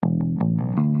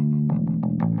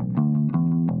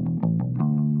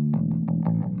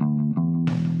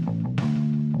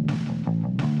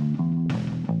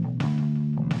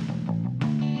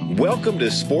Welcome to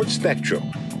Sports Spectrum,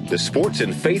 the sports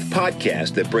and faith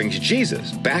podcast that brings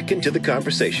Jesus back into the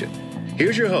conversation.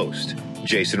 Here's your host,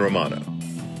 Jason Romano.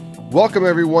 Welcome,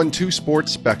 everyone, to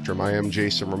Sports Spectrum. I am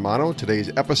Jason Romano. Today's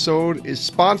episode is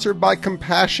sponsored by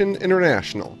Compassion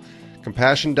International.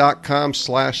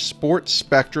 Compassion.com/sports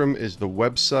spectrum is the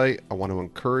website. I want to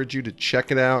encourage you to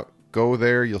check it out. Go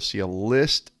there. You'll see a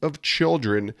list of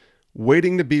children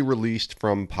waiting to be released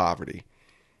from poverty.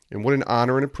 And what an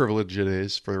honor and a privilege it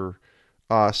is for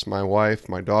us, my wife,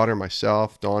 my daughter,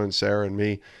 myself, Dawn and Sarah and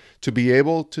me, to be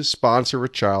able to sponsor a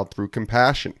child through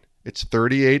Compassion. It's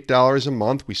 $38 a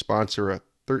month. We sponsor a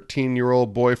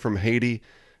 13-year-old boy from Haiti,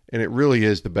 and it really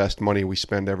is the best money we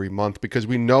spend every month because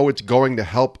we know it's going to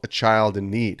help a child in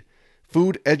need.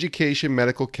 Food, education,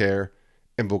 medical care,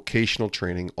 and vocational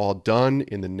training, all done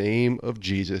in the name of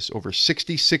Jesus. Over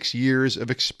 66 years of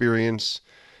experience.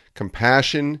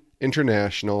 Compassion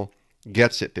International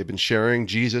gets it. They've been sharing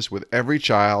Jesus with every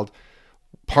child,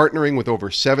 partnering with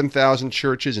over 7,000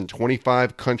 churches in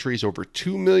 25 countries, over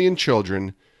 2 million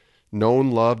children, known,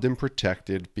 loved, and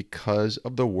protected because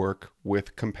of the work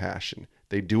with Compassion.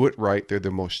 They do it right. They're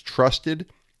the most trusted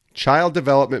child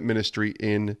development ministry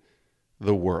in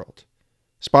the world.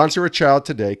 Sponsor a child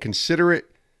today. Consider it.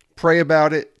 Pray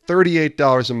about it.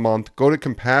 $38 a month. Go to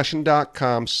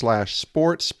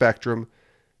compassion.com/sports spectrum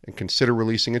and consider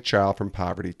releasing a child from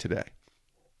poverty today.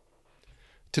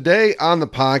 Today on the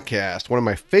podcast, one of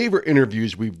my favorite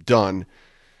interviews we've done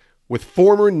with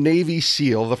former Navy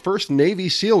SEAL, the first Navy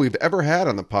SEAL we've ever had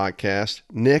on the podcast,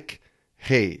 Nick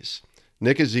Hayes.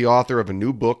 Nick is the author of a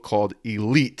new book called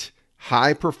Elite: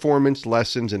 High Performance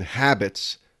Lessons and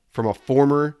Habits from a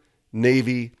Former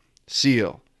Navy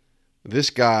SEAL. This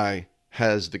guy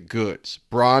has the goods.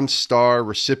 Bronze Star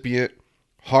recipient,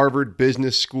 Harvard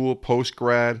Business School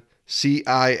postgrad,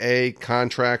 CIA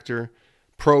contractor,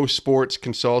 pro sports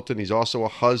consultant. He's also a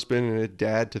husband and a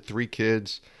dad to 3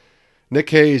 kids.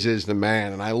 Nick Hayes is the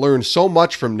man, and I learned so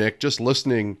much from Nick just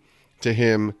listening to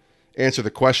him answer the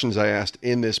questions I asked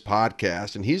in this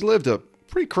podcast. And he's lived a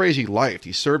pretty crazy life.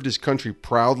 He served his country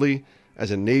proudly as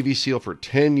a Navy SEAL for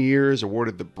 10 years,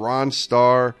 awarded the Bronze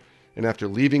Star, and after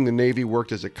leaving the Navy,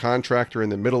 worked as a contractor in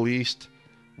the Middle East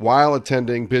while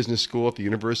attending business school at the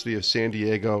University of San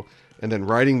Diego, and then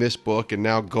writing this book and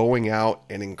now going out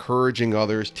and encouraging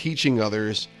others, teaching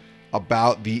others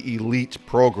about the Elite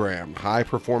program, High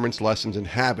Performance Lessons and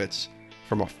Habits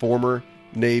from a former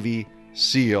Navy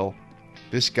SEAL.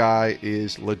 This guy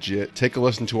is legit. Take a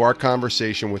listen to our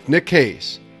conversation with Nick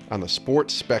Hayes on the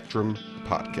Sports Spectrum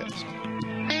podcast.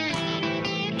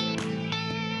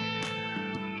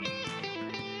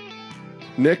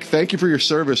 Nick, thank you for your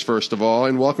service, first of all,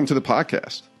 and welcome to the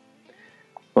podcast.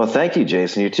 Well, thank you,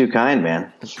 Jason. You're too kind,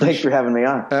 man. Thanks for having me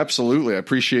on. Absolutely. I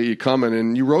appreciate you coming.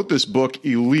 And you wrote this book,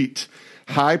 Elite: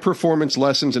 High Performance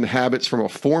Lessons and Habits from a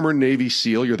Former Navy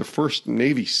SEAL. You're the first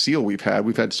Navy SEAL we've had.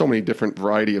 We've had so many different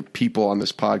variety of people on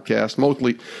this podcast,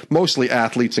 mostly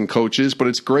athletes and coaches, but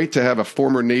it's great to have a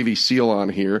former Navy SEAL on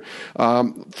here.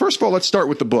 First of all, let's start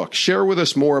with the book. Share with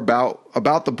us more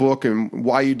about the book and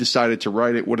why you decided to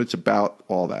write it, what it's about,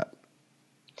 all that.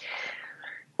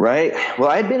 Right. Well,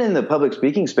 I'd been in the public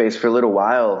speaking space for a little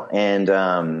while, and,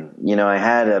 I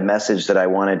had a message that I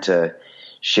wanted to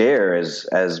share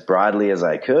as broadly as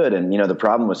I could. And, the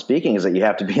problem with speaking is that you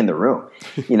have to be in the room.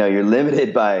 You're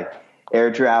limited by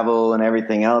air travel and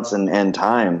everything else and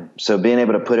time. So being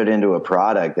able to put it into a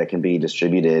product that can be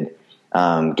distributed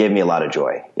gave me a lot of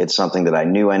joy. It's something that I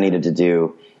knew I needed to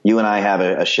do. You and I have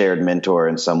a shared mentor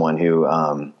and someone who,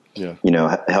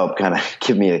 helped kind of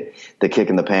give me the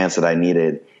kick in the pants that I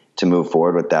needed to move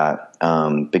forward with that.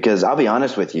 Because I'll be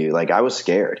honest with you, I was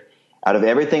scared. Out of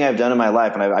everything I've done in my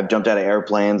life, and I've jumped out of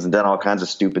airplanes and done all kinds of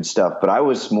stupid stuff, but I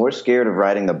was more scared of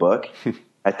writing the book,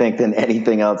 I think, than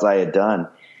anything else I had done.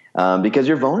 Because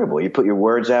you're vulnerable. You put your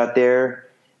words out there.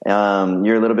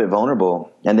 You're a little bit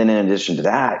vulnerable. And then in addition to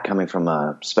that, coming from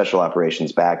a special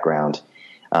operations background,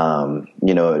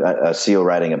 a SEAL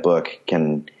writing a book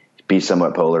can be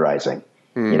somewhat polarizing,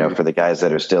 for the guys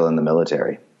that are still in the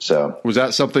military. So was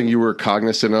that something you were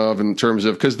cognizant of in terms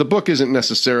of, because the book isn't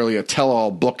necessarily a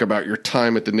tell-all book about your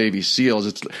time at the Navy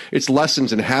SEALs. It's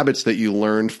lessons and habits that you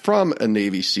learned from a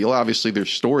Navy SEAL. Obviously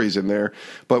there's stories in there,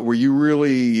 but were you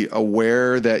really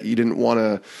aware that you didn't want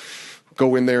to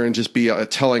go in there and just be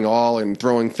telling all and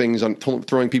throwing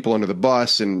people under the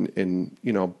bus and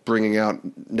bringing out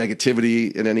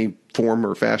negativity in any form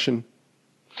or fashion?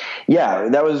 Yeah,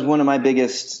 that was one of my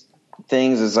biggest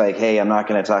things is hey, I'm not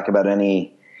going to talk about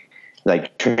any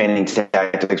training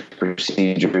tactics,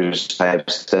 procedures type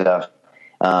stuff.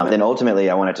 then ultimately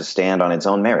I want it to stand on its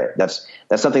own merit. That's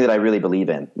something that I really believe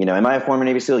in. You know, am I a former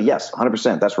Navy SEAL? Yes,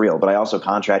 100%. That's real. But I also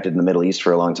contracted in the Middle East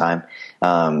for a long time.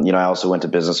 You know, I also went to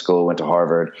business school, went to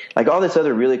Harvard, like all this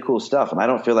other really cool stuff. And I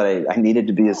don't feel that I needed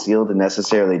to be a SEAL to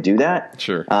necessarily do that.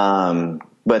 Sure.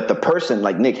 But the person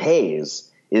like Nick Hayes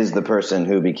is the person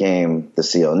who became the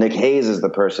SEAL. Nick Hayes is the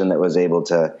person that was able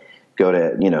to go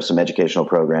to, you know, some educational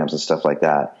programs and stuff like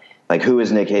that. Like, who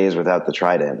is Nick Hayes without the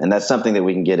trident? And that's something that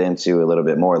we can get into a little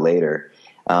bit more later.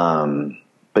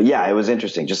 But yeah, it was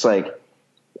interesting. Just like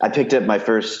I picked up my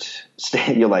first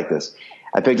you'll like this.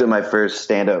 I picked up my first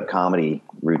stand-up comedy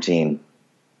routine.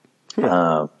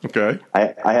 Okay.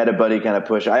 I had a buddy kind of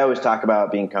push. I always talk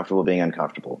about being comfortable, being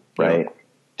uncomfortable, right? Yeah.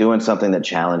 Doing something that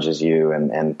challenges you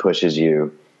and pushes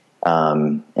you.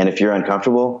 And if you're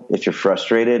uncomfortable, if you're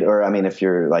frustrated, or I mean, if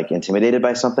you're like intimidated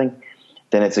by something,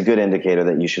 then it's a good indicator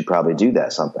that you should probably do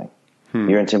that something.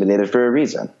 You're intimidated for a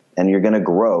reason, and you're going to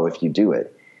grow if you do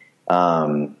it.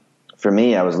 For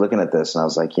me, I was looking at this and I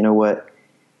was like, you know what?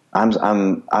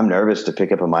 I'm nervous to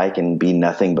pick up a mic and be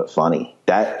nothing but funny.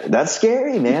 That's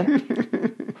scary,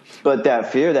 man. But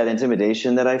that fear, that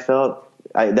intimidation that I felt,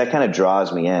 that kind of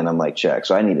draws me in. I'm like, check.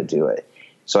 So I need to do it.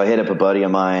 So I hit up a buddy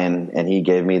of mine, and he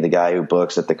gave me the guy who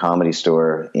books at the Comedy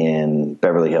Store in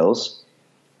Beverly Hills.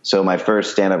 So my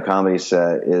first stand-up comedy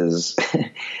set is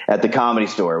at the Comedy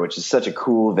Store, which is such a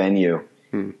cool venue.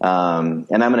 And I'm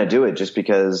going to do it just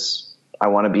because I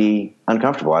want to be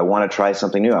uncomfortable. I want to try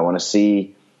something new. I want to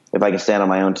see if I can stand on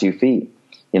my own 2 feet.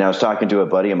 You know, I was talking to a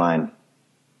buddy of mine,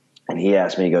 and he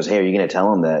asked me, he goes, hey, are you going to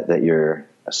tell him that you're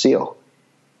a SEAL?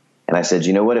 And I said,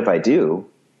 you know what, if I do,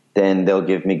 then they'll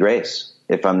give me grace.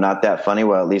 If I'm not that funny,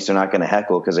 well, at least they're not going to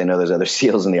heckle because they know there's other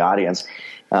SEALs in the audience.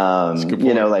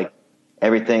 You know, like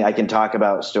everything, I can talk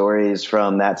about stories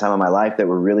from that time of my life that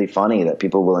were really funny that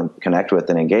people will connect with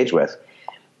and engage with.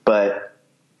 But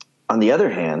on the other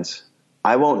hand,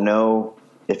 I won't know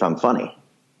if I'm funny.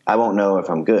 I won't know if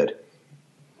I'm good.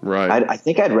 Right. I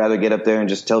think I'd rather get up there and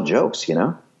just tell jokes, you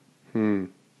know?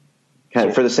 Kind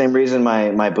of for the same reason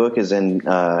my book is in,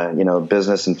 you know,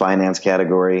 business and finance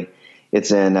category.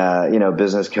 It's in, you know,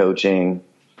 business coaching.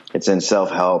 It's in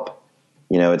self-help.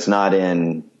 You know, it's not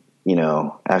in, you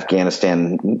know,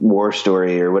 Afghanistan war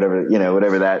story or whatever, you know,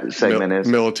 whatever that segment is.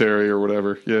 Military or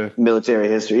whatever. Yeah. Military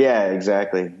history. Yeah,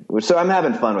 exactly. So I'm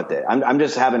having fun with it. I'm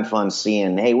just having fun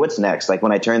seeing, hey, what's next? Like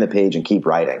when I turn the page and keep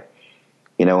writing,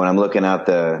 you know, when I'm looking out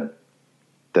the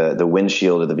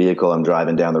windshield of the vehicle I'm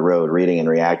driving down the road, reading and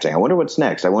reacting. I wonder what's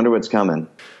next. I wonder what's coming.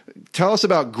 Tell us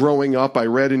about growing up. I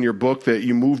read in your book that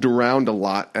you moved around a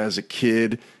lot as a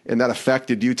kid, and that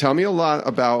affected you. Tell me a lot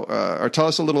about, or tell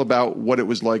us a little about what it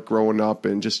was like growing up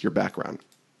and just your background.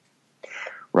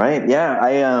 Right.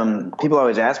 Yeah. People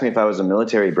always ask me if I was a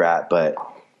military brat, but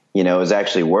you know, it was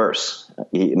actually worse.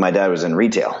 My dad was in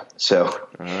retail, so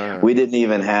we didn't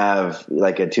even have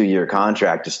like a 2-year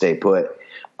contract to stay put.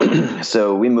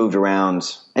 So we moved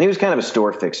around, and he was kind of a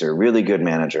store fixer, really good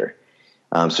manager.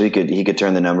 So he could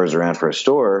turn the numbers around for a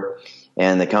store,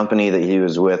 and the company that he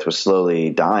was with was slowly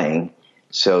dying.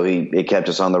 So it kept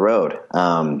us on the road.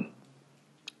 The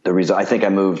reason I think I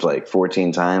moved like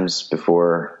 14 times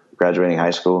before graduating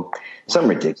high school, something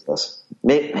ridiculous.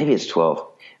 Maybe it's 12,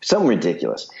 something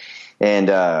ridiculous. And,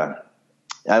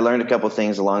 I learned a couple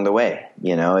things along the way.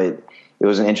 You know, it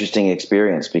was an interesting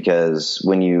experience because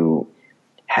when you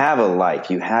have a life,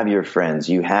 you have your friends,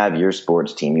 you have your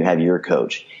sports team, you have your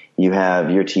coach, you have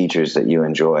your teachers that you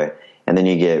enjoy, and then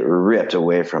you get ripped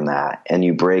away from that and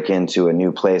you break into a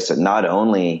new place that not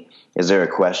only is there a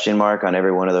question mark on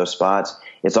every one of those spots,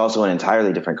 it's also an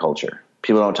entirely different culture.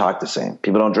 People don't talk the same.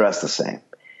 People don't dress the same.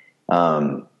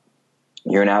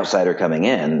 You're an outsider coming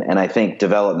in, and I think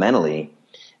developmentally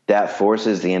that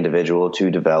forces the individual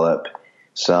to develop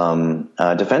some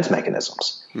defense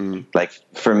mechanisms. Like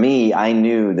for me, I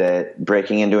knew that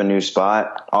breaking into a new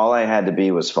spot, all I had to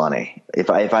be was funny. If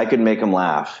I could make them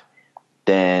laugh,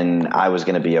 then I was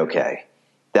going to be okay.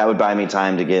 That would buy me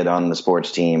time to get on the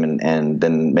sports team and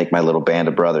then make my little band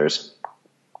of brothers.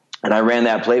 And I ran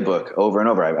that playbook over and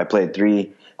over. I played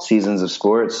 3 seasons of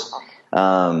sports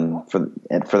for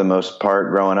the most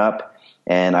part growing up,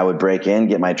 and I would break in,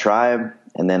 get my tribe,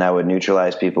 and then I would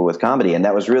neutralize people with comedy. And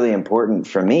that was really important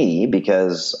for me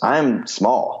because I'm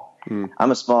small.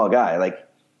 I'm a small guy. Like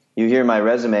you hear my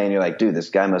resume and you're like, dude, this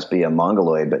guy must be a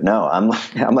mongoloid. But no, I'm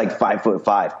like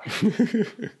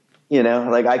 5'5". You know,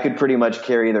 like I could pretty much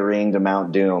carry the ring to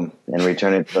Mount Doom and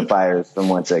return it to the fires from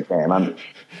whence it came.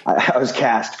 I was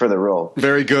cast for the role.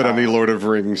 Very good on the Lord of the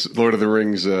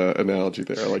Rings analogy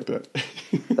there. I like that.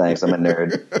 Thanks. I'm a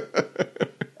nerd.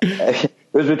 It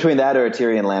was between that or a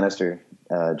Tyrion Lannister.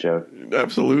 joke.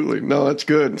 Absolutely. No, that's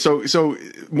good. So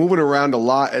moving around a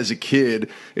lot as a kid,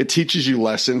 it teaches you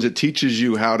lessons. It teaches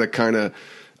you how to kind of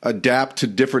adapt to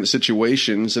different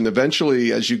situations. And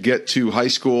eventually, as you get to high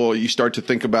school, you start to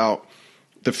think about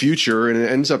the future, and it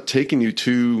ends up taking you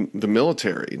to the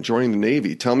military and joining the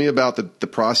Navy. Tell me about the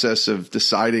process of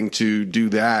deciding to do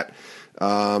that.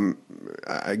 I'm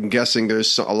guessing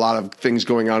there's a lot of things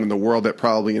going on in the world that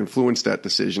probably influenced that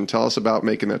decision. Tell us about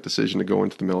making that decision to go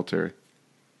into the military.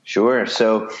 Sure.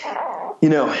 So,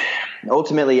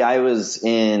 ultimately I was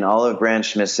in Olive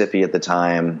Branch, Mississippi at the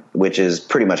time, which is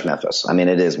pretty much Memphis. I mean,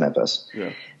 it is Memphis.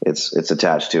 Yeah. It's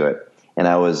attached to it. And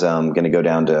I was going to go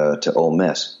down to Ole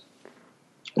Miss.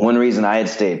 One reason I had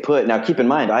stayed put. Now, keep in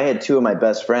mind, I had two of my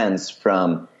best friends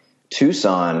from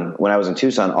Tucson, when I was in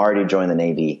Tucson, already joined the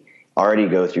Navy, already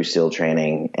go through SEAL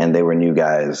training, and they were new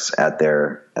guys at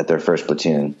their first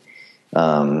platoon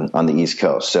on the East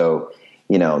Coast. So,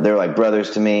 they were like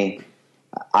brothers to me.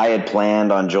 I had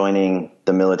planned on joining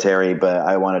the military, but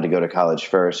I wanted to go to college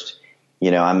first.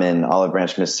 I'm in Olive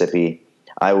Branch, Mississippi.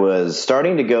 I was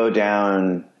starting to go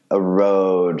down a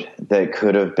road that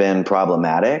could have been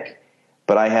problematic,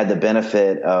 but I had the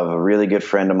benefit of a really good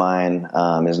friend of mine.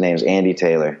 His name's Andy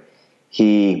Taylor.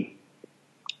 He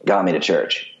got me to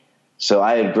church. So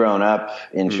I had grown up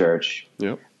in church.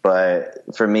 Yep.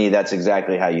 But for me, that's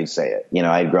exactly how you'd say it.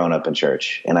 I had grown up in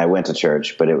church, and I went to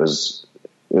church, but it was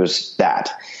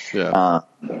that. Yeah.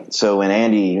 So when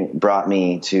Andy brought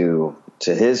me to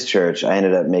his church, I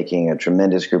ended up making a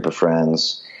tremendous group of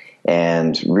friends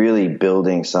and really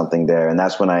building something there. And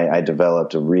that's when I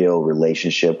developed a real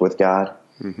relationship with God.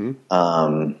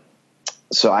 Mm-hmm.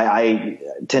 So I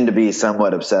tend to be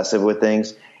somewhat obsessive with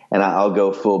things, and I'll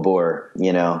go full bore,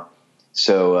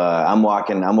 So I'm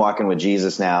walking with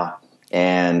Jesus now,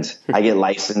 and I get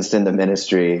licensed in the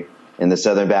ministry in the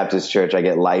Southern Baptist Church. I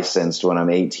get licensed when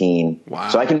I'm 18. Wow.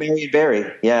 So I can marry and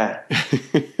bury. Yeah.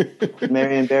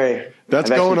 Marry and bury. That's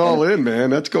going all in,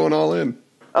 man. That's going all in.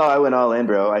 Oh, I went all in,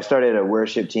 bro. I started a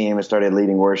worship team. I started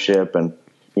leading worship, and,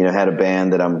 had a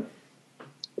band that I'm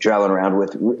traveling around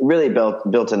with. Really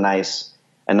built a nice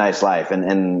life.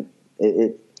 And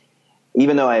it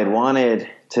even though I had wanted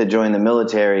to join the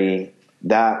military,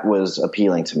 that was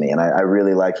appealing to me, and I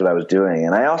really liked what I was doing.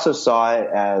 And I also saw it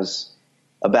as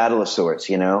a battle of sorts,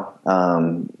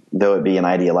 though it be an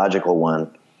ideological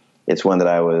one. It's one that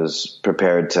I was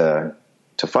prepared to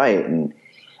fight in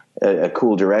a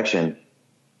cool direction.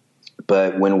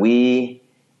 But when we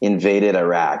invaded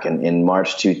Iraq in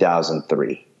March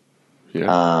 2003,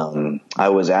 I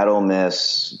was at Ole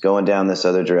Miss going down this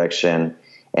other direction,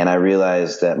 and I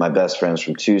realized that my best friends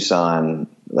from Tucson,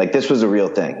 like, this was a real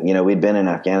thing. We'd been in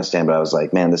Afghanistan, but I was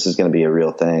like, man, this is going to be a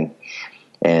real thing.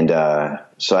 And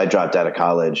so I dropped out of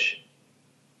college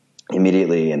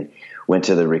immediately and went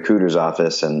to the recruiter's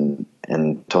office and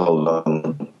told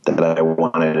them that I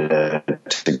wanted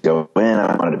to go in.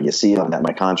 I wanted to be a SEAL. I got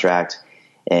my contract.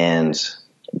 And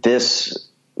this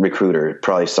recruiter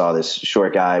probably saw this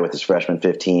short guy with his freshman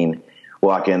 15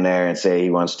 walk in there and say he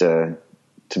wants to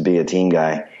be a team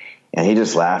guy. And he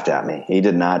just laughed at me. He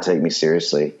did not take me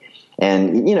seriously.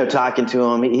 And, talking to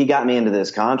him, he got me into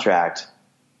this contract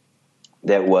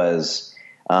that was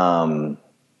not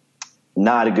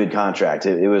a good contract.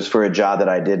 It was for a job that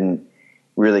I didn't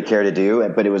really care to do,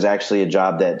 but it was actually a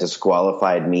job that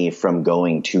disqualified me from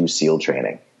going to SEAL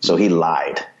training. So he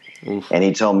lied. Oof. And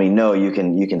he told me, no, you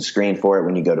can screen for it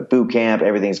when you go to boot camp.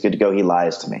 Everything's good to go. He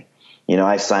lies to me.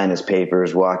 I sign his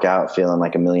papers, walk out feeling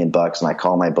like $1 million, and I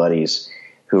call my buddies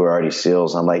who are already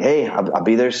SEALs. I'm like, hey, I'll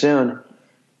be there soon.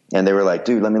 And they were like,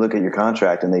 dude, let me look at your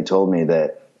contract. And they told me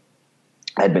that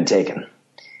I'd been taken.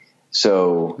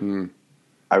 So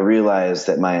I realized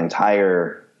that my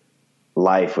entire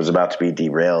life was about to be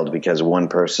derailed because one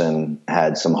person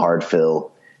had some hard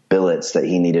fill billets that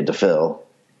he needed to fill.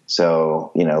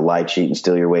 So, lie, cheat, and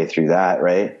steal your way through that,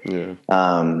 right? Yeah.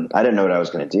 I didn't know what I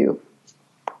was going to do.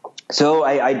 So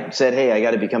I said, hey, I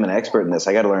got to become an expert in this.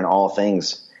 I got to learn all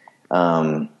things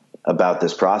about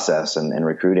this process and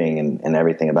recruiting and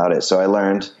everything about it. So I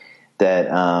learned that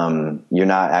you're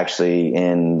not actually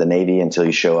in the Navy until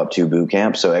you show up to boot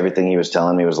camp. So everything he was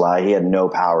telling me was a lie. He had no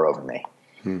power over me.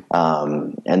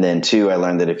 And then 2, I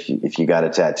learned that if you got a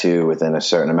tattoo within a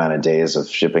certain amount of days of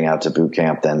shipping out to boot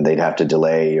camp, then they'd have to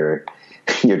delay your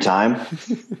time.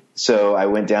 So I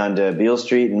went down to Beale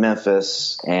Street in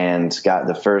Memphis and got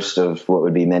the first of what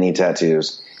would be many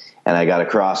tattoos. And I got a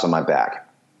cross on my back.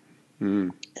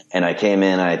 And I came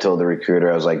in and I told the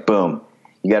recruiter, I was like, boom,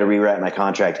 you got to rewrite my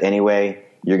contract anyway.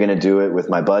 You're going to do it with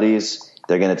my buddies.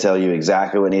 They're going to tell you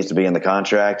exactly what needs to be in the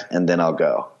contract, and then I'll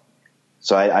go.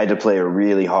 So I had to play a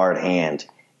really hard hand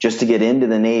just to get into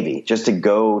the Navy, just to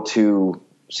go to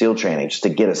SEAL training, just to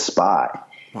get a spot.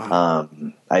 Wow.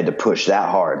 I had to push that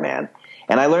hard, man.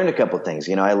 And I learned a couple things.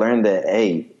 You know, I learned that,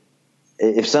 hey,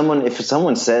 if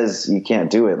someone says you can't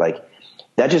do it, like,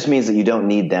 that just means that you don't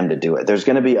need them to do it. There's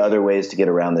going to be other ways to get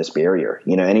around this barrier.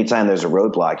 You know, anytime there's a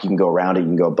roadblock, you can go around it, you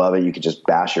can go above it, you can just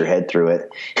bash your head through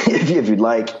it if you'd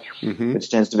like, which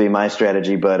tends to be my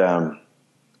strategy. But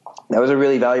that was a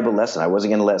really valuable lesson. I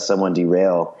wasn't going to let someone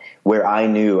derail where I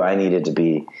knew I needed to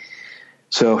be.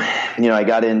 So, you know, I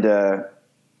got into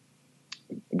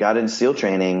SEAL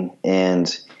training,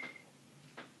 and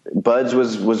BUD/S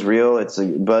was real.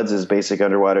 BUD/S is Basic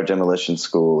Underwater Demolition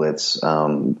School. It's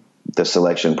the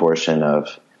selection portion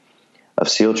of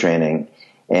SEAL training,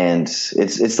 and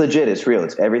it's legit. It's real.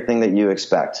 It's everything that you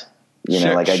expect. You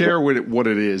know, share what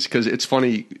it is, because it's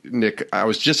funny, Nick. I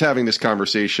was just having this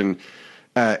conversation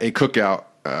at a cookout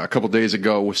a couple of days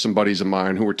ago with some buddies of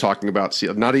mine who were talking about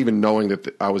SEAL, not even knowing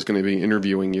that I was going to be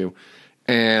interviewing you.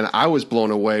 And I was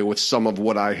blown away with some of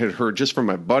what I had heard just from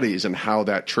my buddies and how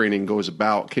that training goes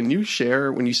about. Can you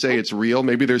share, when you say it's real,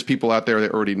 maybe there's people out there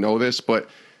that already know this, but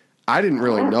I didn't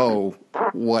really know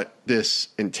what this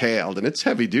entailed, and it's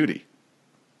heavy duty.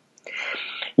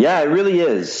 Yeah, it really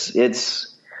is.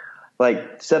 It's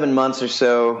like 7 months or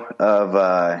so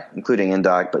of, including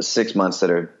indoc, but 6 months that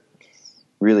are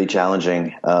really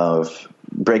challenging, of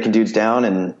breaking dudes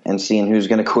down and seeing who's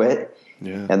going to quit,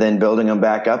 and then building them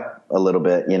back up a little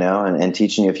bit, you know, and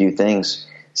teaching you a few things.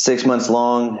 6 months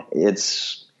long. You're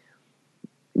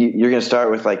going to start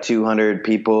with like 200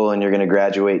 people, and you're going to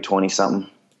graduate 20 something.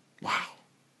 Wow.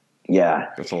 Yeah.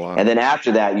 That's a lot. And then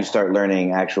after that, you start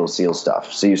learning actual SEAL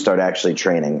stuff. So you start actually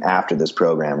training after this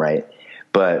program, right?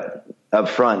 But up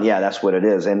front, yeah, that's what it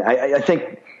is. And I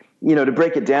think, you know, to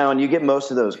break it down, you get most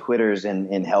of those quitters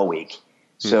in Hell Week.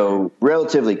 So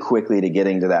relatively quickly to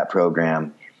getting to that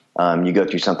program, you go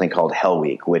through something called Hell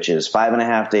Week, which is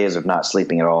 5.5 days of not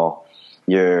sleeping at all.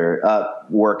 You're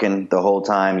up working the whole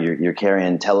time. You're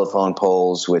carrying telephone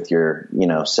poles with your,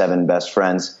 7 best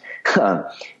friends,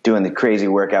 doing the crazy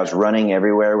workouts, running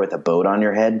everywhere with a boat on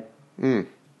your head.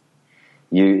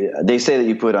 They say that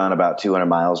you put on about 200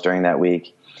 miles during that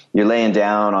week. You're laying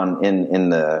down in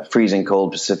the freezing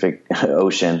cold Pacific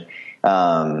Ocean,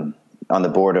 on the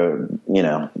border,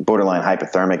 borderline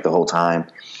hypothermic the whole time.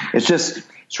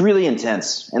 It's really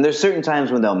intense. And there's certain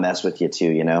times when they'll mess with you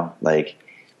too, like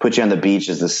put you on the beach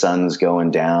as the sun's going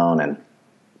down and,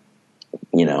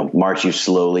 march you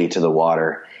slowly to the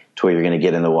water to where you're going to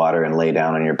get in the water and lay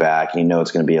down on your back. And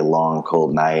it's going to be a long,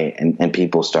 cold night, and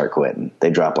people start quitting. They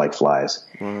drop like flies.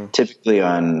 Typically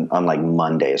on like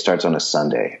Monday. It starts on a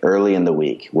Sunday, early in the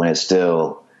week when it's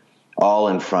still all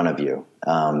in front of you.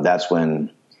 That's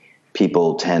when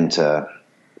people tend to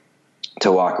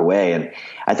walk away. And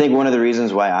I think one of the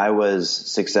reasons why I was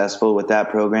successful with that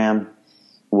program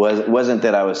wasn't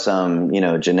that I was some,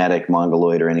 genetic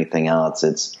mongoloid or anything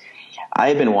else. I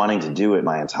had been wanting to do it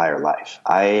my entire life.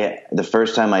 The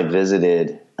first time I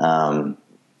visited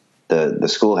the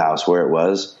schoolhouse where it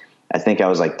was, I think I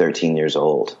was like 13 years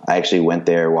old. I actually went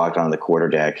there, walked on the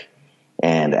quarterdeck,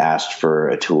 and asked for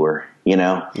a tour.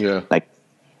 Yeah. Like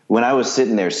when I was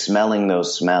sitting there smelling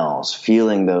those smells,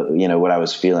 feeling what I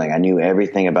was feeling, I knew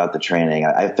everything about the training.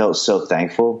 I felt so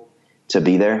thankful to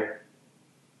be there.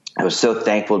 I was so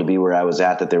thankful to be where I was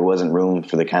at, that there wasn't room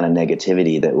for the kind of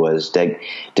negativity that was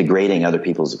degrading other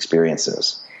people's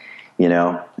experiences,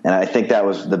 and I think that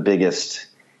was the biggest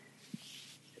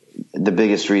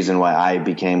reason why I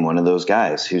became one of those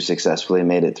guys who successfully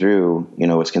made it through,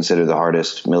 what's considered the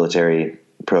hardest military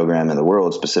program in the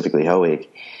world, specifically Hell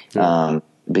Week.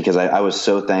 Because I was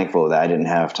so thankful that I didn't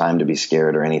have time to be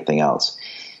scared or anything else.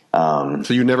 So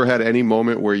you never had any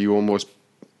moment where you almost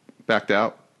backed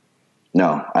out?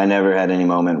 No, I never had any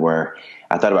moment where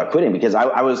I thought about quitting, because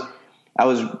I was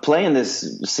playing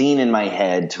this scene in my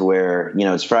head to where,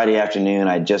 it's Friday afternoon.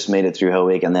 I just made it through Hell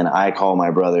Week. And then I call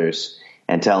my brothers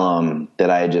and tell them that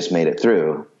I had just made it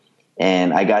through.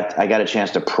 And I got a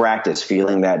chance to practice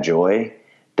feeling that joy,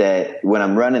 that when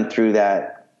I'm running through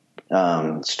that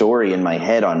story in my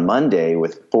head on Monday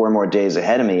with 4 more days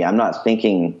ahead of me, I'm not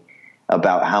thinking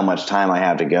about how much time I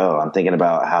have to go. I'm thinking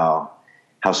about how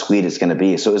sweet it's going to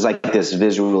be. So it was like this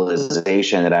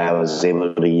visualization that I was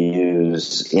able to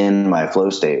use in my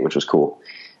flow state, which was cool.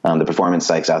 The performance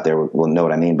psychs out there will know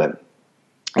what I mean, but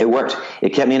it worked. It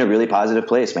kept me in a really positive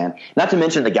place, man. Not to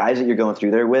mention the guys that you're going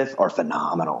through there with are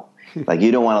phenomenal. Like,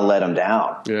 you don't want to let them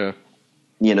down. Yeah.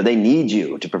 They need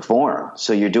you to perform.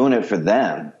 So you're doing it for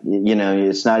them.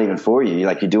 It's not even for you.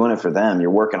 You're doing it for them.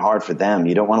 You're working hard for them.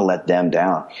 You don't want to let them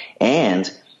down.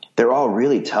 And they're all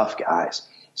really tough guys.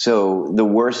 So the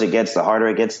worse it gets, the harder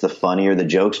it gets, the funnier the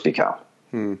jokes become.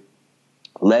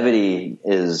 Levity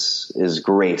is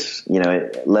great.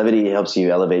 Levity helps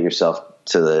you elevate yourself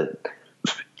to the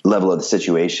level of the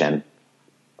situation.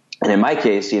 And in my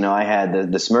case, I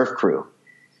had the Smurf crew.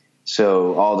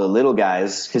 So all the little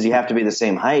guys, because you have to be the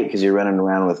same height because you're running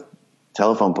around with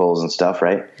telephone poles and stuff,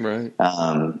 right? Right.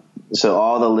 So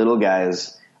all the little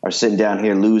guys are sitting down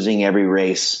here losing every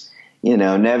race,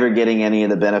 never getting any of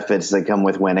the benefits that come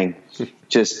with winning.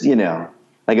 Just,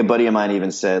 like a buddy of mine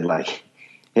even said, like,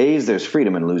 Hayes, there's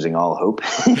freedom in losing all hope.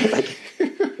 Like,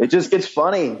 it just gets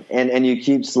funny and you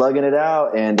keep slugging it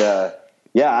out. And,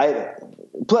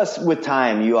 plus with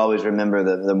time, you always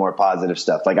remember the more positive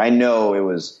stuff. Like I know it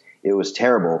was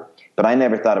terrible, but I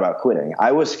never thought about quitting.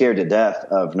 I was scared to death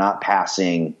of not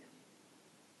passing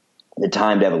the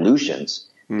timed evolutions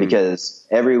because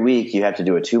every week you have to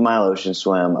do a 2-mile ocean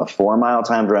swim, a 4-mile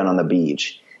timed run on the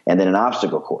beach, and then an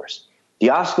obstacle course. The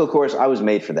obstacle course, I was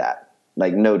made for that,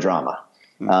 like no drama.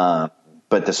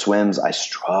 But the swims I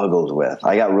struggled with.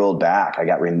 I got rolled back. I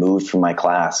got removed from my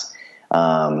class,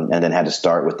 and then had to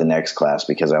start with the next class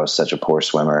because I was such a poor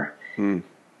swimmer. I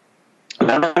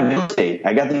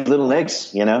got these little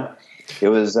legs, It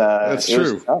was that's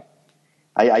true. Was tough.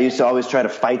 I used to always try to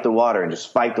fight the water and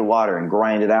just fight the water and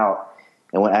grind it out.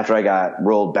 And after I got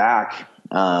rolled back,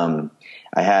 I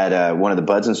had one of the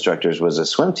BUD/S instructors was a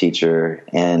swim teacher,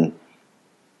 and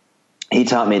he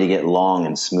taught me to get long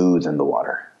and smooth in the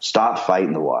water. Stop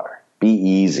fighting the water. Be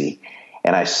easy.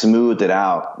 And I smoothed it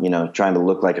out, trying to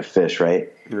look like a fish, right?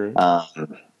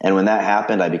 And when that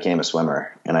happened, I became a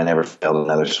swimmer, and I never failed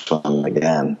another swim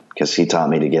again because he taught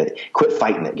me to quit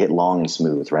fighting it, get long and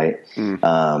smooth, right?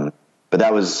 But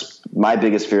that was my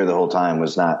biggest fear the whole time,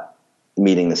 was not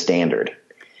meeting the standard.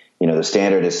 The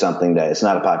standard is something that it's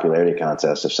not a popularity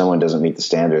contest. If someone doesn't meet the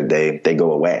standard, they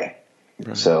go away.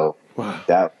 Right. So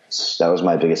that was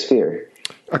my biggest fear.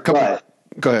 Go ahead.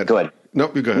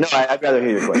 Nope, you go ahead. No, I'd rather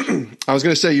hear your question. I was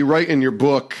going to say, you write in your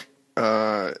book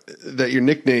that your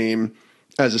nickname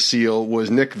as a SEAL was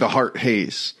Nick the Heart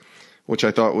Hayes, which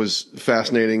I thought was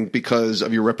fascinating because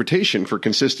of your reputation for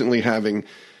consistently having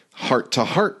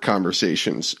heart-to-heart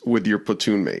conversations with your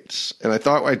platoon mates. And I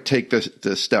thought I'd take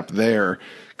the step there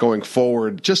going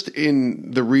forward, just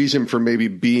in the reason for maybe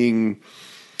being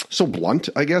so blunt,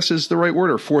 I guess is the right word,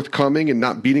 or forthcoming and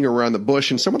not beating around the bush,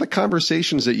 and some of the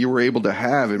conversations that you were able to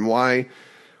have, and why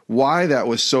that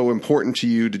was so important to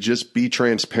you to just be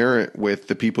transparent with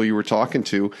the people you were talking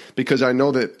to. Because I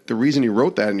know that the reason you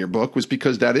wrote that in your book was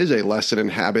because that is a lesson and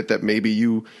habit that maybe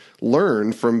you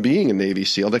learned from being a Navy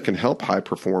SEAL that can help high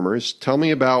performers. Tell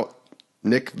me about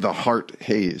Nick the Heart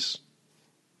Hayes.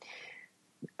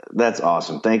 That's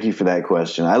awesome. Thank you for that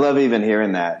question. I love even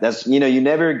hearing that. That's, you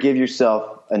never give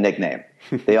yourself a nickname.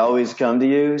 They always come to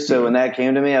you. So when that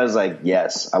came to me, I was like,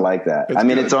 yes, I like that.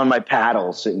 Good. It's on my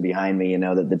paddle sitting behind me,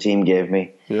 that the team gave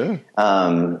me. Yeah.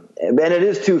 And it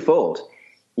is twofold.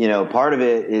 Part of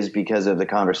it is because of the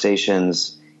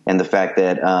conversations and the fact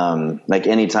that, like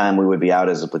anytime we would be out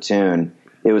as a platoon,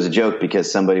 it was a joke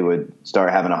because somebody would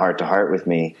start having a heart-to-heart with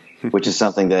me, which is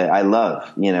something that I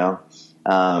love,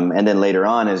 and then later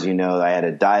on, as you know, I had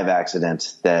a dive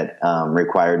accident that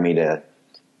required me to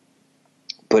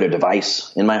put a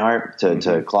device in my heart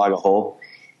to clog a hole.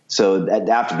 So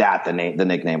after that, the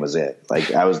nickname was it.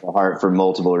 Like I was the heart for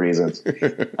multiple reasons.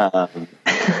 But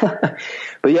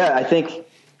yeah, I think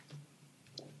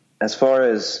as far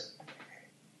as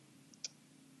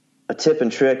a tip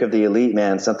and trick of the elite,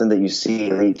 man, something that you see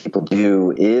elite people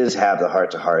do is have the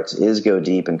heart to hearts, is go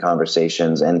deep in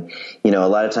conversations. And, a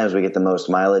lot of times we get the most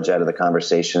mileage out of the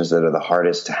conversations that are the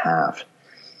hardest to have.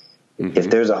 Mm-hmm. If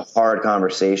there's a hard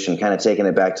conversation, kind of taking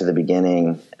it back to the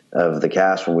beginning of the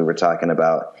cast when we were talking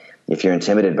about if you're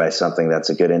intimidated by something, that's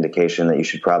a good indication that you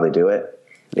should probably do it.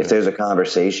 If there's a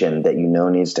conversation that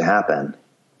needs to happen,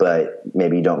 but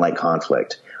maybe you don't like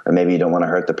conflict, or maybe you don't want to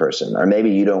hurt the person, or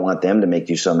maybe you don't want them to make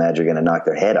you so mad you're going to knock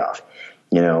their head off.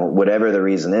 Whatever the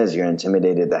reason is, you're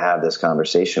intimidated to have this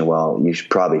conversation. Well, you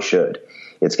probably should.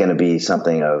 It's going to be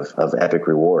something of epic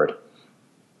reward.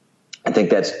 I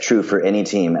think that's true for any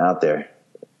team out there.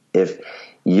 If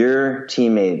your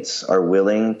teammates are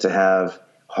willing to have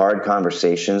hard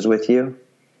conversations with you,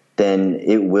 then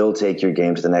it will take your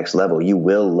game to the next level. You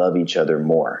will love each other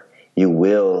more. You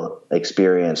will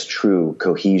experience true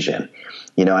cohesion.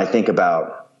 I think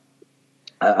about,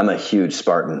 I'm a huge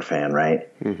Spartan fan, right?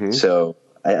 Mm-hmm. So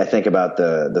I think about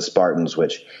the Spartans,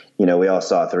 which, we all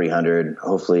saw 300,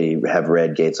 hopefully have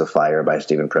read Gates of Fire by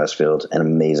Stephen Pressfield, an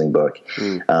amazing book.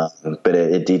 But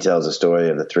it details the story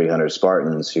of the 300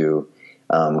 Spartans who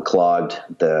clogged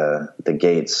the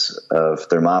gates of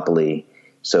Thermopylae.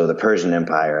 So the Persian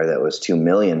Empire, that was 2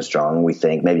 million strong, we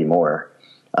think, maybe more,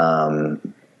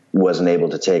 wasn't able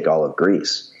to take all of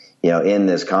Greece. In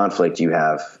this conflict, you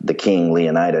have the king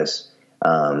Leonidas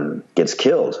gets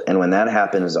killed. And when that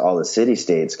happens, all the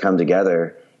city-states come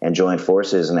together and join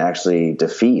forces and actually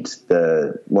defeat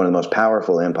one of the most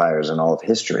powerful empires in all of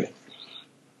history.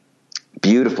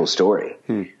 Beautiful story.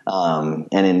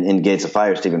 And in Gates of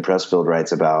Fire, Stephen Pressfield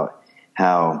writes about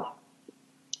how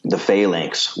the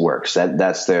phalanx works.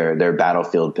 That's their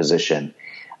battlefield position.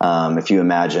 If you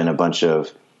imagine a bunch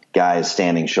of guys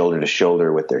standing shoulder to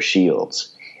shoulder with their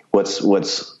shields,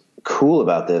 what's cool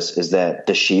about this is that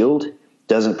the shield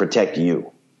doesn't protect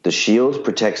you. The shield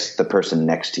protects the person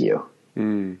next to you.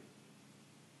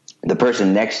 The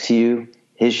person next to you,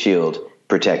 his shield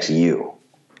protects you.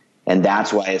 And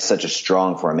that's why it's such a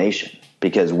strong formation,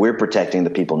 because we're protecting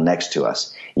the people next to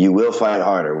us. You will fight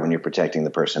harder when you're protecting the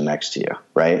person next to you,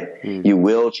 right? You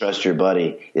will trust your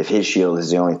buddy if his shield is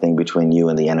the only thing between you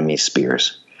and the enemy's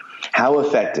spears. How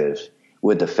effective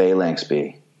would the phalanx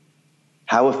be?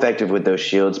 How effective would those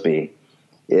shields be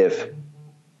if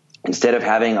instead of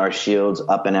having our shields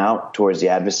up and out towards the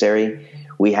adversary,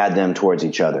 we had them towards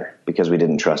each other because we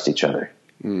didn't trust each other?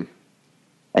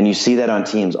 And you see that on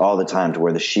teams all the time, to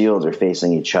where the shields are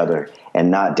facing each other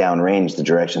and not downrange the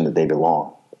direction that they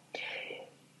belong.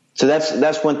 So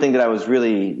that's one thing that I was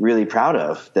really, really proud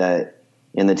of, that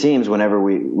in the teams, whenever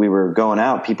we were going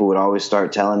out, people would always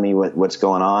start telling me what's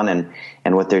going on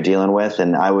and what they're dealing with.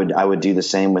 And I would do the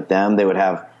same with them. They would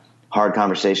have hard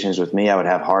conversations with me. I would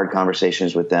have hard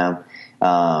conversations with them.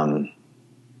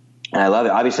 And I love it.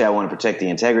 Obviously, I want to protect the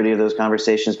integrity of those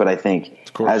conversations, but I think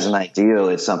as an ideal,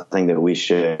 it's something that we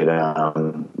should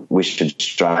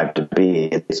strive to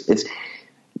be.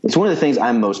 It's one of the things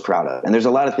I'm most proud of. And there's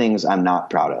a lot of things I'm not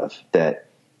proud of that,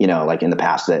 like in the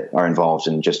past, that are involved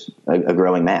in just a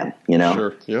growing man,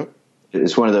 Sure. Yep.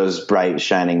 It's one of those bright,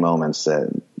 shining moments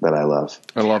that I love.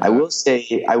 I love that. I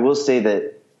will say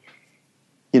that,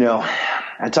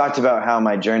 I talked about how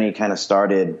my journey kind of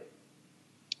started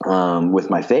with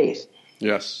my faith.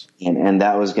 Yes. And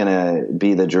that was going to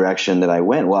be the direction that I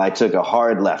went. Well, I took a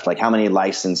hard left. Like, how many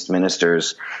licensed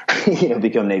ministers,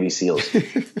 become Navy SEALs?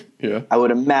 Yeah. I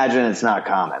would imagine it's not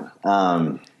common.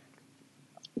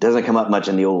 It doesn't come up much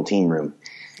in the old team room.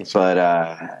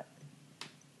 But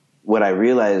what I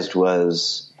realized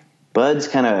was Bud's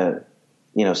kind of,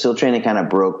 SEAL training kind of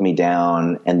broke me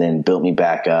down and then built me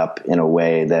back up in a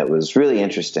way that was really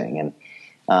interesting. And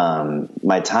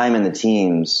my time in the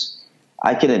teams,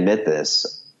 I can admit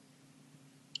this.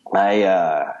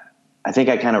 I think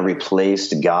I kind of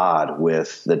replaced God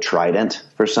with the trident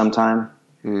for some time.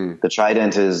 The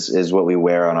trident is what we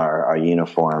wear on our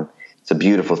uniform. It's a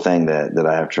beautiful thing that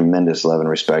I have tremendous love and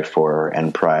respect for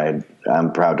and pride.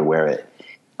 I'm proud to wear it.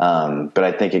 But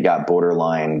I think it got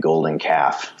borderline golden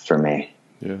calf for me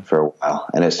for a while.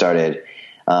 And it started,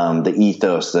 the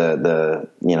ethos, the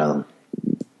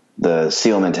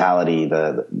SEAL mentality,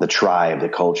 the tribe, the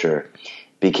culture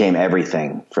became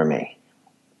everything for me.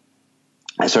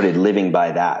 I started living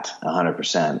by that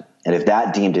 100%. And if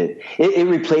that deemed it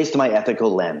replaced my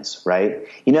ethical lens, right?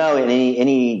 In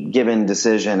any given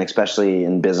decision, especially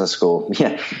in business school.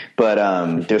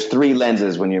 But there's 3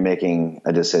 lenses when you're making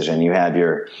a decision. You have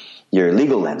your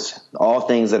legal lens, all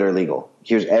things that are legal.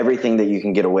 Here's everything that you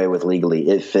can get away with legally.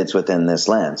 It fits within this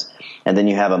lens. And then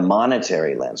you have a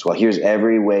monetary lens. Well, here's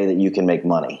every way that you can make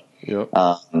money. Yep.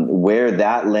 Where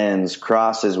that lens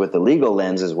crosses with the legal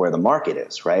lens is where the market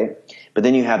is, right? But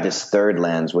then you have this third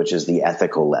lens, which is the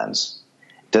ethical lens.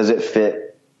 Does it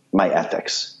fit my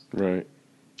ethics? Right.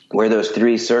 Where those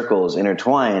 3 circles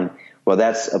intertwine, well,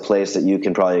 that's a place that you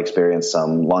can probably experience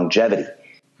some longevity.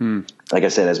 Like I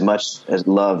said, as much as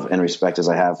love and respect as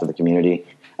I have for the community,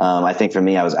 I think for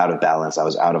me, I was out of balance. I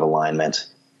was out of alignment.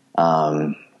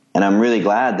 And I'm really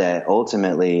glad that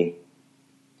ultimately,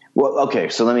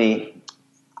 so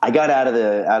I got out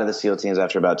of the SEAL teams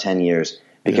after about 10 years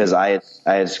because I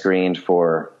had screened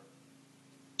for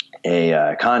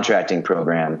a contracting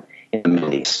program in the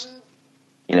Middle East.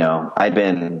 I'd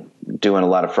been doing a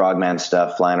lot of frogman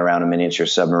stuff, flying around a miniature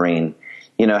submarine,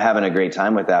 having a great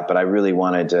time with that. But I really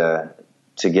wanted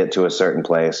to get to a certain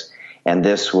place. And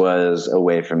this was a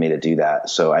way for me to do that.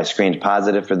 So I screened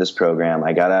positive for this program.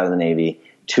 I got out of the Navy.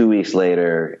 2 weeks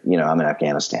later, I'm in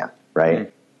Afghanistan,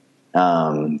 right?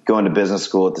 Going to business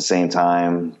school at the same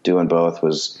time, doing both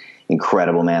was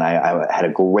incredible, man. I had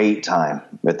a great time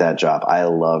with that job. I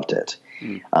loved it.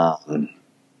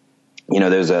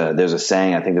 There's a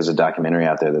saying, I think there's a documentary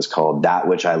out there that's called "That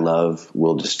Which I Love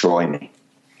Will Destroy Me."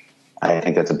 I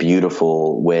think that's a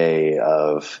beautiful way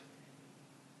of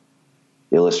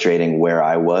illustrating where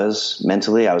I was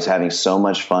mentally. I was having so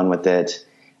much fun with it.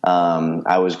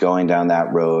 I was going down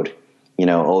that road,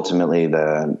 ultimately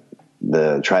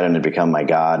the trident had become my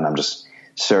God, and I'm just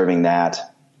serving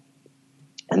that.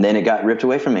 And then it got ripped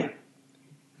away from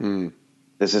me.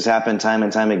 This has happened time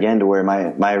and time again, to where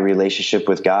my relationship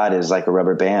with God is like a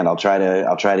rubber band. I'll try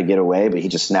to get away, but he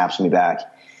just snaps me back.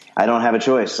 I don't have a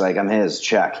choice. Like, I'm his,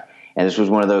 check. And this was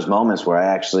one of those moments where I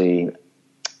actually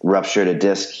ruptured a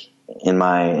disc in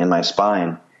my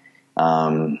spine.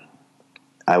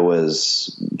 I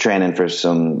was training for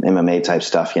some MMA type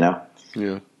stuff,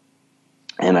 Yeah.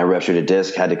 And I ruptured a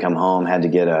disc, had to come home, had to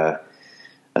get a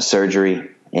surgery,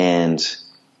 and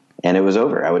it was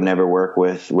over. I would never work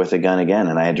with a gun again,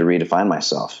 and I had to redefine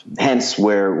myself. Hence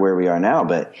where we are now.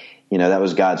 But, that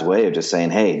was God's way of just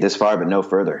saying, hey, this far, but no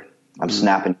further. I'm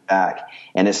snapping back,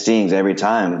 and it stings every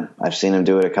time. I've seen him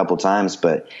do it a couple times,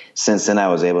 but since then I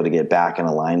was able to get back in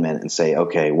alignment and say,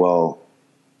 okay, well,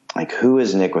 like, who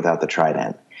is Nick without the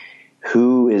trident?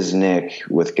 Who is Nick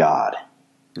with God?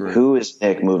 Right. Who is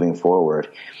Nick moving forward?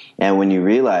 And when you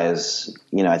realize,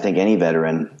 I think any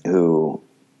veteran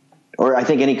or I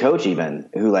think any coach even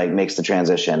who like makes the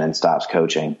transition and stops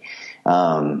coaching,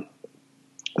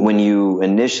 when you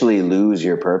initially lose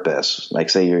your purpose, like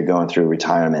say you're going through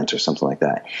retirement or something like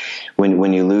that,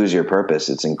 when you lose your purpose,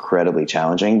 it's incredibly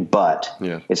challenging, but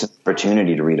it's an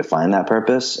opportunity to redefine that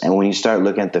purpose. And when you start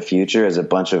looking at the future as a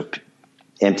bunch of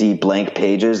empty blank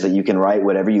pages that you can write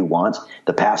whatever you want,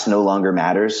 the past no longer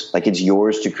matters. Like, it's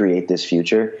yours to create this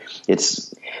future.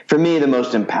 It's, for me, the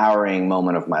most empowering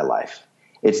moment of my life.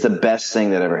 It's the best thing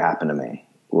that ever happened to me,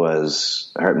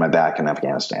 was hurting my back in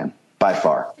Afghanistan. By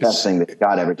far, best thing that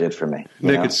God ever did for me.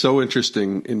 Nick, it's so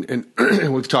interesting.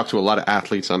 And we've talked to a lot of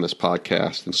athletes on this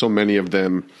podcast, and so many of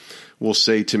them will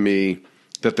say to me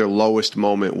that their lowest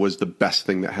moment was the best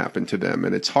thing that happened to them.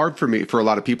 And it's hard for a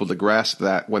lot of people to grasp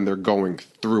that when they're going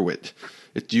through it.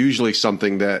 It's usually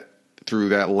something that, through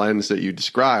that lens that you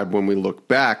described, when we look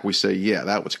back, we say, yeah,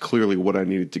 that was clearly what I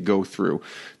needed to go through.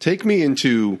 Take me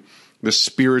into the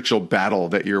spiritual battle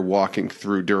that you're walking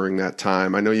through during that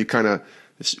time. I know you kind of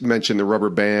mentioned the rubber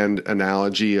band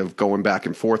analogy of going back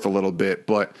and forth a little bit,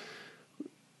 but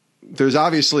there's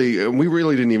obviously, we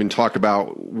really didn't even talk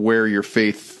about where your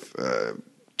faith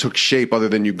took shape other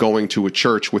than you going to a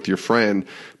church with your friend.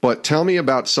 But tell me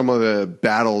about some of the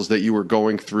battles that you were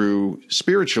going through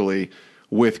spiritually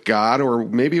with God, or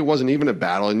maybe it wasn't even a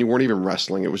battle and you weren't even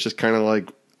wrestling. It was just kind of like,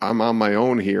 I'm on my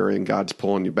own here and God's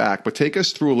pulling you back. But take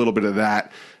us through a little bit of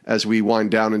that as we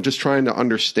wind down, and just trying to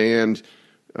understand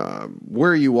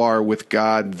where you are with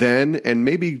God then, and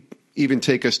maybe even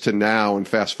take us to now and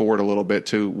fast forward a little bit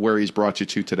to where he's brought you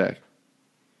to today.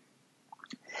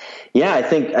 Yeah, I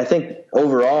think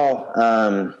overall,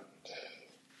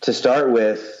 to start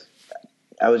with,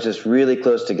 I was just really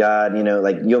close to God.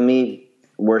 Like, you'll meet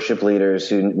worship leaders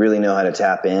who really know how to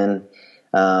tap in.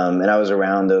 And I was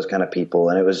around those kind of people,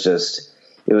 and it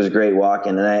was great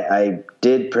walking. And I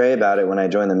did pray about it when I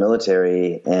joined the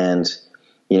military, and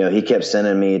he kept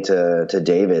sending me to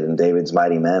David and David's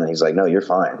Mighty Men. And he's like, no, you're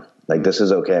fine. Like, this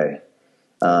is okay.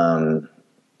 I'll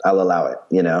allow it.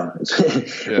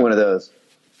 It's one of those.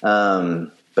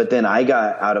 But then I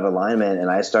got out of alignment, and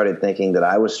I started thinking that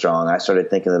I was strong. I started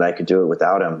thinking that I could do it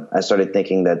without him. I started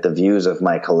thinking that the views of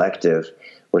my collective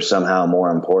were somehow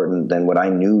more important than what I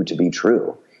knew to be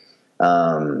true.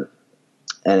 And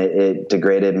it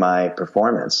degraded my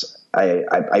performance.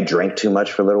 I drank too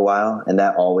much for a little while, and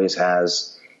that always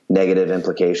has negative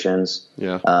implications.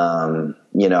 Yeah.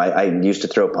 I used to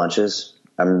throw punches.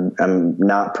 I'm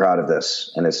not proud of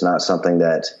this, and it's not something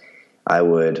that I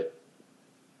would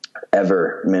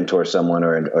ever mentor someone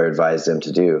or advise them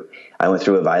to do. I went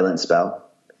through a violent spell.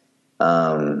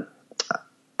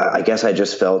 I guess I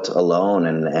just felt alone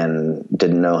and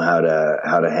didn't know how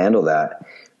to handle that.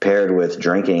 Paired with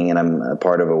drinking, and I'm a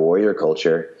part of a warrior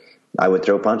culture, I would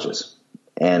throw punches.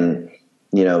 And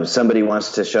somebody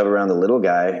wants to shove around the little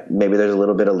guy. Maybe there's a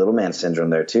little bit of little man syndrome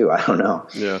there too. I don't know.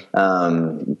 Yeah.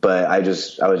 But I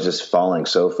was just falling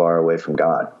so far away from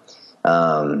God.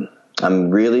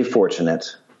 I'm really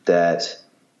fortunate that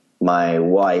my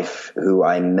wife, who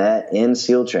I met in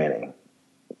SEAL training,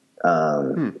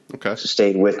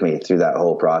 stayed with me through that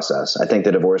whole process. I think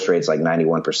the divorce rate's like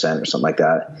 91% or something like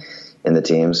that in the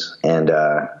teams. And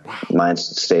mine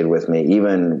stayed with me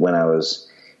even when I was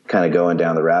kind of going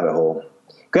down the rabbit hole.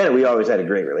 Granted, we always had a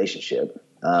great relationship.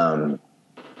 But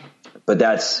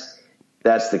that's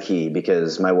the key,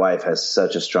 because my wife has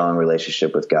such a strong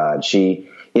relationship with God. She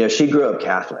grew up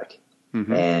Catholic.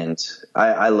 Mm-hmm. And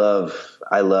I love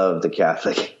the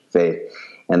Catholic faith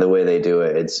and the way they do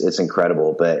it. It's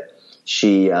incredible. But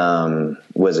she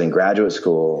was in graduate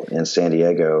school in San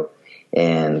Diego,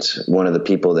 and one of the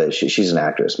people that she's an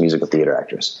actress, musical theater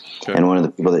actress. Okay. And one of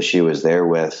the people that she was there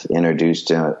with introduced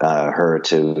her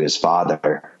to his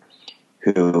father,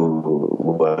 who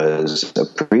was a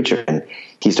preacher. And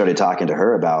he started talking to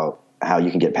her about how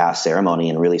you can get past ceremony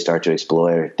and really start to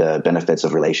explore the benefits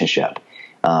of relationship.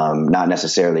 Not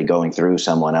necessarily going through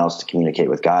someone else to communicate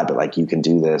with God, but like you can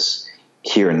do this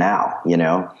here and now, you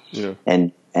know? Yeah.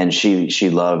 And she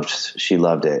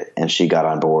loved it, and she got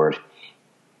on board.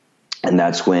 And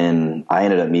that's when I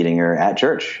ended up meeting her at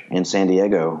church in San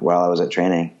Diego while I was at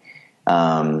training.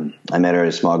 I met her at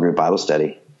a small group Bible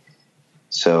study.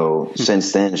 So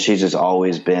since then, she's just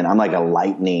always been, I'm like a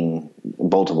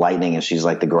bolt of lightning, and she's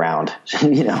like the ground,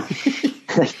 you know?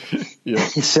 Yeah.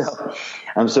 So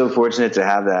I'm so fortunate to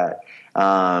have that.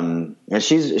 And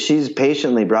she's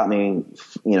patiently brought me,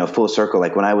 you know, full circle.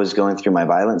 Like when I was going through my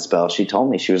violent spell, she told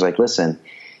me, she was like, listen,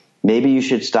 maybe you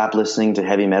should stop listening to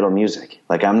heavy metal music.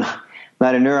 Like I'm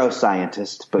not a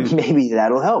neuroscientist, but maybe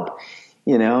that'll help,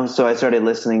 you know? So I started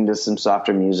listening to some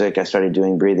softer music. I started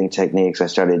doing breathing techniques. I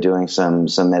started doing some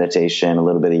meditation, a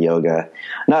little bit of yoga.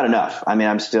 Not enough. I mean,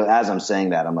 I'm still, as I'm saying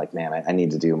that, I'm like, man, I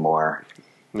need to do more.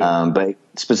 Yeah. But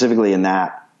specifically in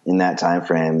that time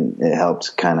frame, it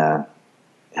helped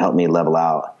me level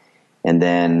out. And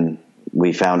then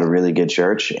we found a really good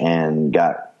church and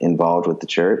got involved with the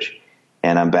church.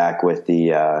 And I'm back with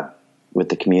the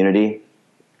community.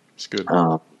 It's good.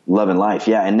 Loving life.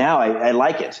 Yeah. And now I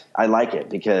like it. I like it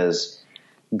because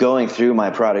going through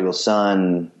my prodigal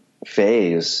son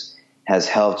phase has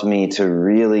helped me to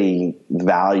really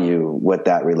value what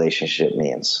that relationship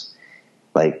means.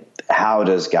 Like, how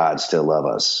does God still love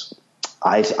us?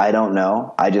 I don't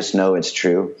know. I just know it's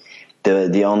true.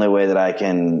 The only way that I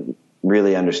can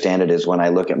really understand it is when I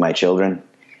look at my children,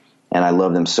 and I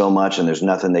love them so much, and there's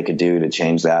nothing they could do to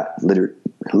change that.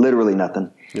 Literally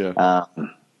nothing. Yeah.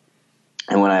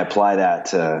 And when I apply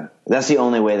that that's the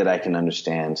only way that I can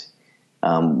understand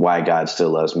why God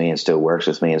still loves me and still works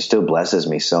with me and still blesses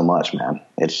me so much, man.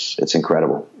 It's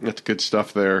incredible. That's good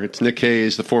stuff there. It's Nick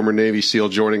Hayes, the former Navy SEAL,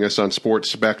 joining us on Sports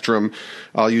Spectrum.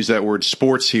 I'll use that word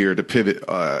sports here to pivot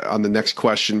on the next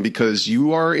question, because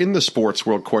you are in the sports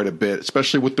world quite a bit,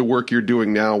 especially with the work you're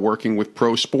doing now, working with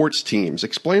pro sports teams.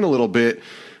 Explain a little bit,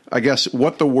 I guess,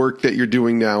 what the work that you're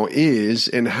doing now is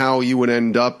and how you would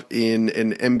end up in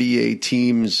an NBA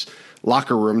team's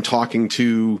locker room talking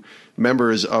to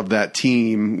members of that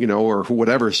team, you know, or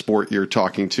whatever sport you're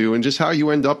talking to, and just how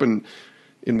you end up in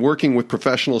working with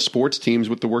professional sports teams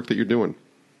with the work that you're doing.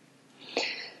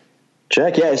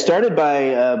 Check. Yeah. It started by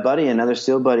a buddy, another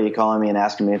SEAL buddy, calling me and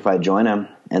asking me if I'd join him.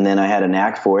 And then I had a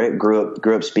knack for it. Grew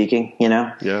up speaking, you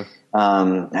know? Yeah.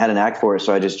 Had a knack for it.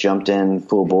 So I just jumped in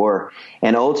full bore.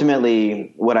 And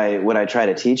ultimately what I try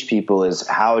to teach people is,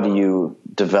 how do you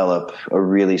develop a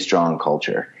really strong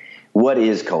culture? What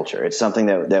is culture? It's something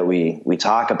that we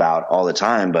talk about all the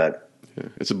time, but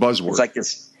it's a buzzword. It's like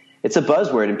it's a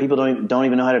buzzword, and people don't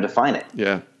even know how to define it.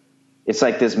 Yeah. It's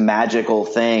like this magical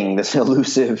thing, this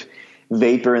elusive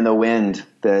vapor in the wind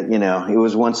that, you know, it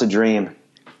was once a dream.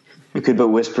 You could but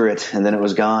whisper it, and then it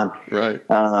was gone. Right.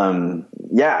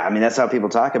 Yeah. I mean, that's how people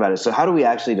talk about it. So how do we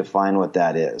actually define what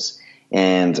that is?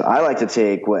 And I like to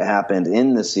take what happened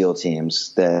in the SEAL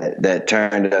teams that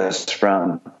turned us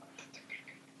from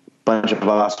bunch of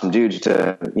awesome dudes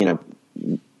to, you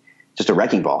know, just a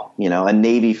wrecking ball, you know, a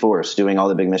Navy force doing all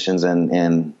the big missions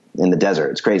in the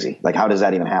desert. It's crazy. Like, how does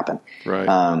that even happen? Right.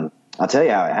 I'll tell you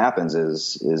how it happens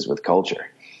is with culture,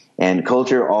 and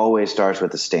culture always starts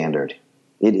with a standard.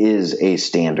 It is a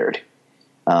standard.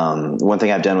 One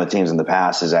thing I've done with teams in the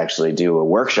past is actually do a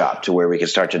workshop to where we can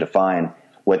start to define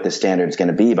what the standard is going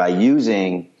to be by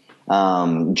using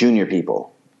junior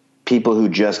people who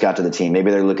just got to the team.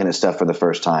 Maybe they're looking at stuff for the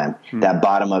first time. That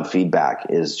bottom up feedback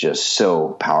is just so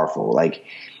powerful. Like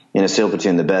in a SEAL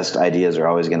platoon, the best ideas are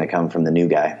always going to come from the new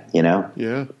guy, you know?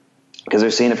 Yeah. Because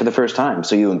they're seeing it for the first time.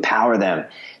 So you empower them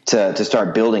to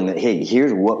start building that. Hey,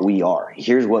 here's what we are.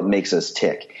 Here's what makes us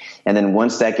tick. And then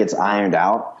once that gets ironed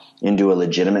out into a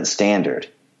legitimate standard,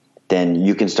 then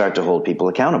you can start to hold people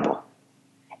accountable.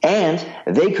 And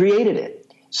they created it.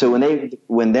 So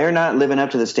when they're not living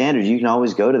up to the standard, you can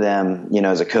always go to them, you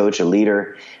know, as a coach, a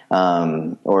leader,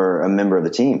 or a member of the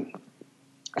team.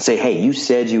 Say, hey, you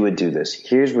said you would do this.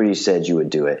 Here's where you said you would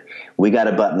do it. We got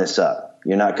to button this up.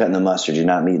 You're not cutting the mustard. You're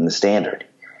not meeting the standard.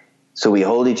 So we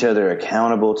hold each other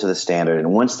accountable to the standard.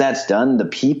 And once that's done, the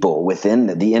people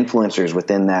within the influencers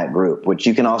within that group, which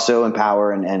you can also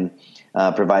empower and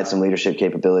provide some leadership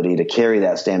capability to carry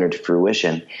that standard to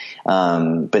fruition.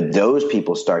 But those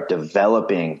people start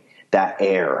developing that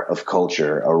air of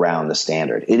culture around the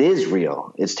standard. It is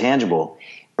real. It's tangible,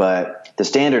 but the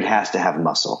standard has to have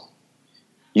muscle.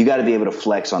 You got to be able to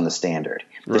flex on the standard.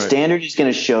 The standard is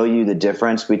going to show you the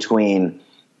difference between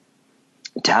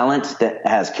talent that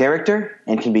has character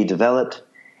and can be developed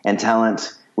and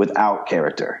talent without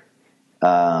character,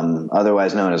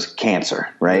 otherwise known as cancer,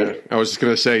 right? Yeah. I was just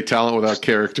going to say talent without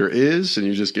character is, and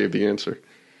you just gave the answer.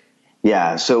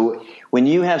 Yeah. So when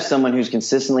you have someone who's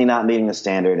consistently not meeting the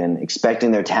standard and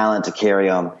expecting their talent to carry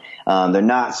them, they're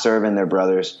not serving their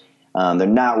brothers, they're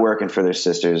not working for their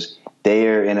sisters, they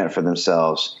are in it for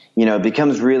themselves. It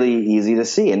becomes really easy to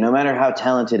see. And no matter how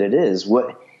talented it is,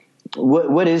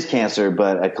 what is cancer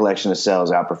but a collection of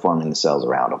cells outperforming the cells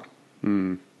around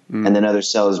them? And then other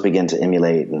cells begin to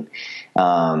emulate. And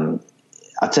I'll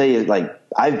tell you, like,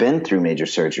 I've been through major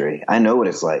surgery. I know what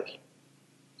it's like.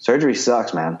 Surgery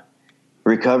sucks, man.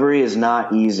 Recovery is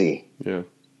not easy. Yeah.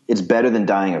 It's better than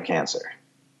dying of cancer.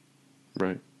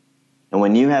 Right. And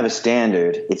when you have a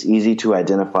standard, it's easy to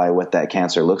identify what that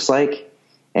cancer looks like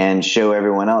and show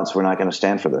everyone else, we're not going to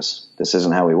stand for this. This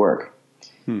isn't how we work.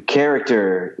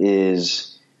 Character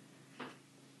is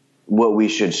what we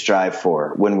should strive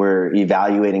for when we're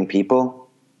evaluating people.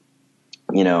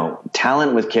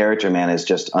 Talent with character, man, is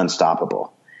just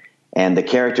unstoppable. And the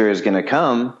character is going to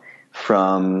come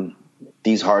from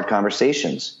these hard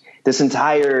conversations. This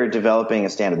entire developing a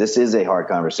standard, this is a hard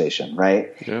conversation,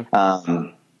 right? Yeah.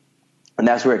 And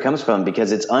that's where it comes from,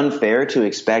 because it's unfair to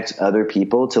expect other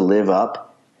people to live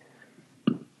up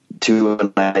to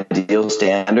an ideal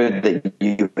standard that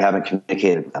you haven't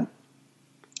communicated with them.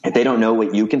 If they don't know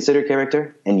what you consider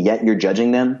character and yet you're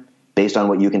judging them based on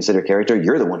what you consider character,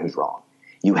 you're the one who's wrong.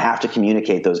 You have to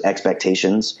communicate those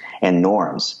expectations and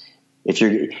norms.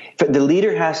 The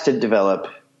leader has to develop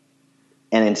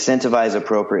and incentivize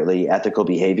appropriately ethical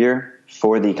behavior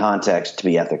for the context to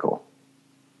be ethical.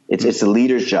 It's the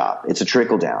leader's job. It's a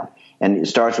trickle down, and it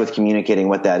starts with communicating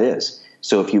what that is.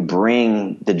 So if you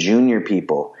bring the junior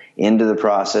people into the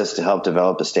process to help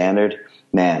develop the standard,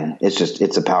 man,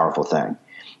 it's a powerful thing.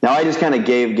 Now, I just kind of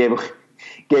gave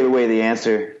away the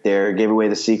answer there, gave away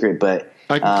the secret, but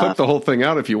I can clip the whole thing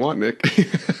out if you want, Nick.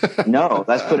 No,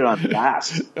 let's put it on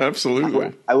blast.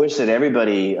 Absolutely. I wish that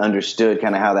everybody understood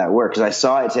kind of how that worked, because I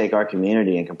saw it take our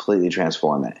community and completely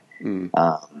transform it.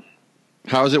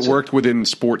 How has it worked within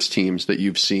sports teams that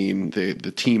you've seen, the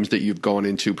teams that you've gone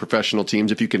into, professional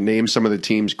teams? If you can name some of the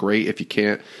teams, great. If you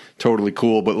can't, totally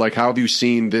cool. But how have you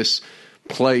seen this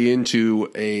play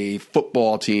into a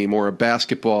football team or a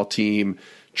basketball team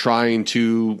trying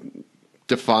to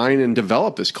define and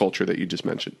develop this culture that you just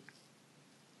mentioned?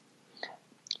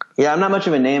 Yeah, I'm not much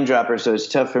of a name dropper, so it's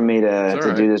tough for me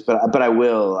to do this, but I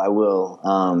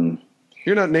will.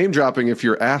 You're not name dropping if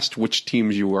you're asked which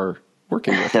teams you are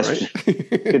working with,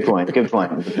 right? Good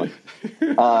point.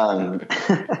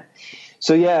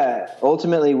 So yeah,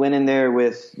 ultimately went in there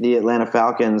with the Atlanta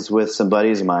Falcons with some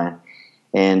buddies of mine,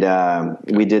 and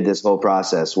we did this whole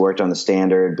process, worked on the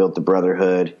standard, built the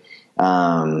brotherhood,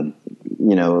 a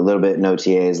little bit in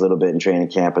OTAs, a little bit in training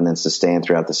camp, and then sustained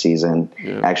throughout the season.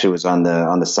 Yeah. Actually was on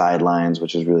the sidelines,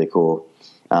 which was really cool.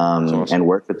 Awesome. And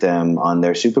worked with them on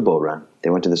their Super Bowl run. They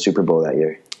went to the Super Bowl that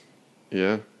year.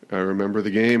 Yeah. I remember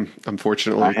the game.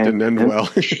 Unfortunately, it didn't end well.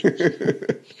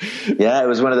 Yeah, it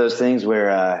was one of those things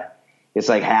where it's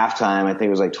like halftime. I think it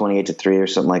was like 28-3 or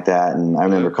something like that. And I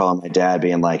remember calling my dad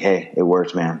being like, hey, it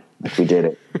worked, man. We did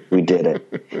it. We did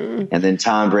it. And then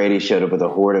Tom Brady showed up with a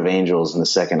horde of angels in the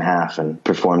second half and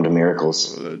performed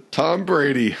miracles. Tom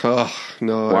Brady. Oh,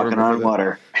 no. Walking on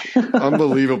water.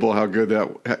 Unbelievable how good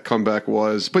that comeback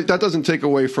was. But that doesn't take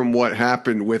away from what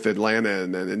happened with Atlanta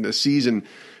and the season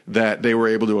that they were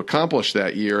able to accomplish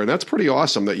that year. And that's pretty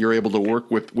awesome that you're able to work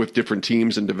with different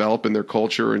teams and develop in their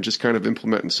culture and just kind of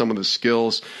implementing some of the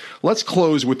skills. Let's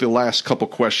close with the last couple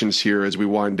questions here as we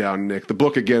wind down, Nick. The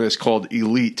book, again, is called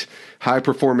Elite: High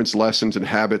Performance Lessons and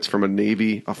Habits from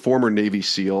a former Navy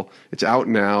SEAL. It's out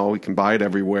now. You can buy it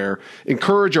everywhere.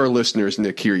 Encourage our listeners,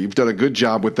 Nick, here. You've done a good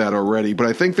job with that already, but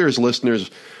I think there's listeners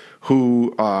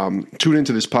who tune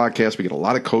into this podcast. We get a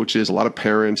lot of coaches, a lot of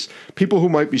parents, people who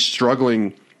might be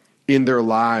struggling in their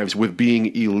lives with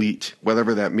being elite,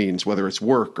 whatever that means, whether it's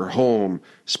work or home,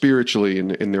 spiritually,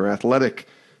 in their athletic,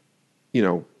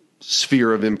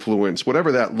 sphere of influence,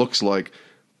 whatever that looks like.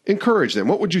 Encourage them.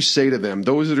 What would you say to them,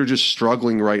 those that are just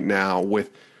struggling right now with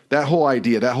that whole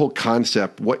idea, that whole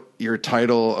concept, what your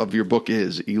title of your book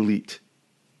is, Elite?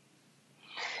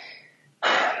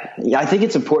 Yeah, I think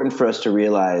it's important for us to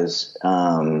realize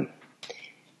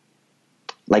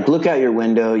Like, look out your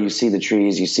window, you see the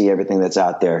trees, you see everything that's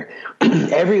out there.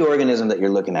 Every organism that you're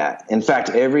looking at, in fact,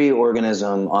 every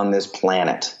organism on this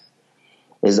planet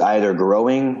is either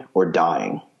growing or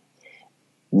dying.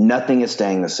 Nothing is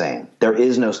staying the same. There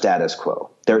is no status quo.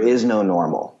 There is no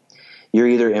normal. You're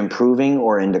either improving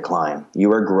or in decline.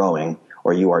 You are growing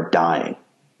or you are dying.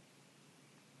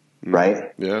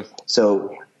 Right? Yeah.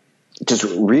 So just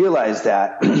realize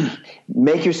that.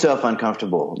 Make yourself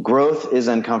uncomfortable. Growth is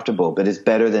uncomfortable, but it's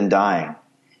better than dying.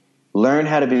 Learn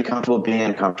how to be comfortable being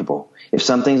uncomfortable. If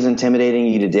something's intimidating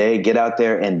you today, get out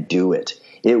there and do it.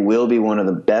 It will be one of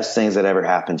the best things that ever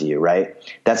happened to you, right?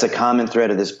 That's a common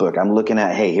thread of this book. I'm looking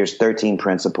at, hey, here's 13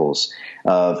 principles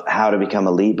of how to become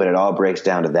elite, but it all breaks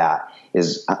down to that.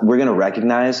 Is we're going to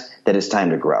recognize that it's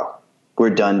time to grow. We're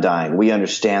done dying. We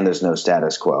understand there's no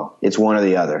status quo. It's one or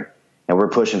the other, and we're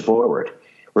pushing forward.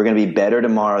 We're going to be better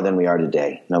tomorrow than we are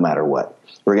today, no matter what.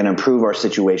 We're going to improve our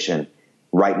situation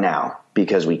right now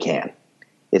because we can.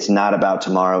 It's not about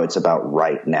tomorrow. It's about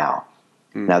right now.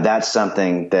 Now, that's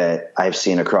something that I've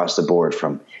seen across the board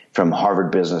from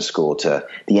Harvard Business School to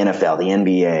the NFL, the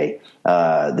NBA,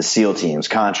 the SEAL teams,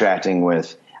 contracting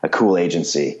with a cool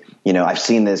agency. You know, I've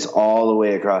seen this all the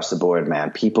way across the board,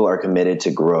 man. People are committed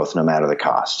to growth no matter the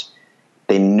cost.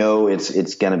 They know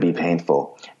it's going to be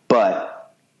painful,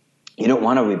 but you don't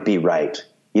want to be right.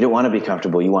 You don't want to be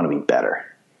comfortable. You want to be better.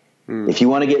 If you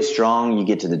want to get strong, you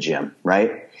get to the gym,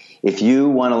 right? If you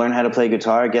want to learn how to play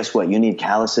guitar, guess what? You need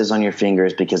calluses on your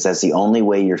fingers because that's the only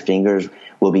way your fingers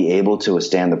will be able to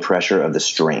withstand the pressure of the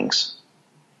strings.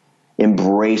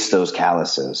 Embrace those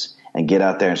calluses and get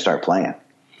out there and start playing.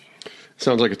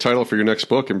 Sounds like a title for your next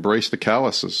book, Embrace the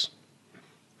Calluses.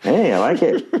 Hey, I like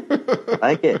it. I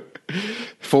like it.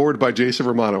 Forward by Jason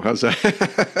Romano. How's that?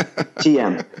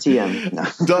 TM. No.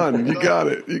 Done. You got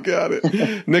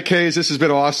it. Nick Hayes, this has been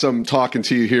awesome talking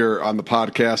to you here on the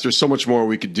podcast. There's so much more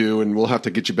we could do, and we'll have to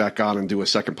get you back on and do a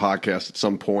second podcast at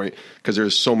some point because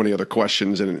there's so many other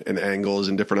questions and angles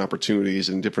and different opportunities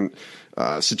and different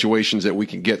situations that we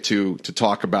can get to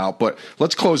talk about. But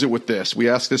let's close it with this. We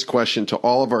ask this question to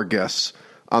all of our guests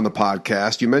on the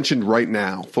podcast. You mentioned right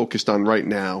now, focused on right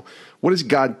now. What is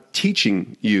God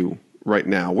teaching you right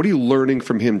now? What are you learning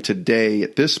from him today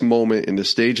at this moment in the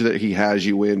stage that he has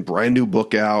you in? Brand new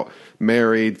book out,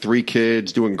 married, 3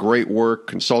 kids, doing great work,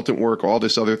 consultant work, all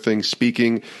this other thing,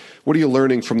 speaking. What are you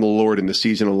learning from the Lord in the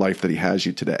season of life that he has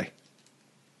you today?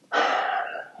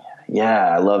 Yeah,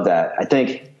 I love that. I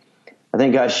think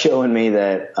God's showing me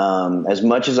that as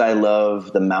much as I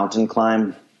love the mountain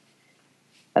climb,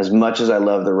 as much as I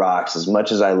love the rocks, as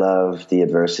much as I love the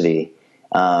adversity,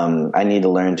 I need to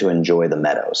learn to enjoy the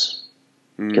meadows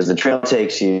because the trail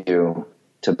takes you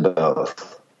to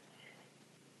both.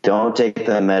 Don't take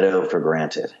the meadow for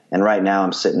granted. And right now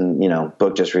I'm sitting,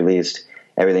 book just released.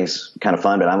 Everything's kind of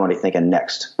fun, but I'm already thinking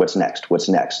next. What's next?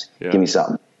 Yeah. Give me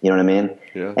something. You know what I mean?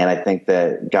 Yeah. And I think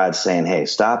that God's saying, hey,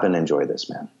 stop and enjoy this,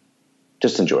 man.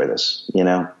 Just enjoy this,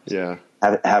 Yeah.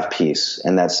 Have peace.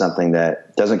 And that's something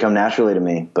that doesn't come naturally to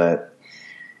me, but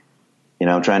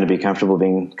I'm trying to be comfortable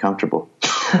being comfortable.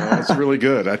 That's really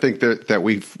good. I think that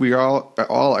we are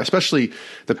all, especially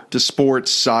the sports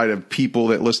side of people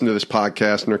that listen to this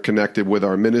podcast and are connected with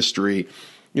our ministry.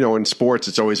 In sports,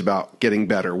 it's always about getting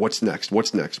better. What's next?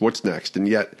 And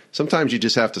yet sometimes you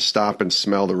just have to stop and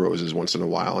smell the roses once in a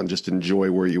while and just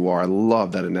enjoy where you are. I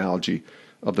love that analogy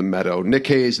of the meadow. Nick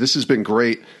Hayes, this has been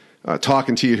great.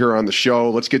 Talking to you here on the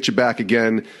show. Let's get you back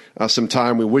again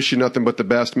sometime. We wish you nothing but the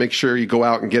best. Make sure you go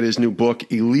out and get his new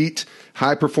book, Elite: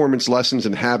 High Performance Lessons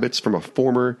and Habits from a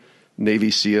Former Navy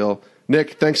SEAL.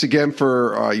 Nick, thanks again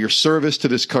for your service to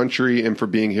this country and for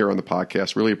being here on the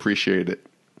podcast. Really appreciate it.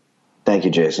 Thank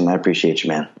you, Jason. I appreciate you,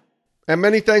 man. And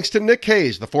many thanks to Nick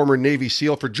Hayes, the former Navy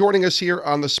SEAL, for joining us here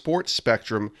on the Sports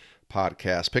Spectrum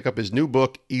podcast. Pick up his new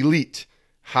book, Elite: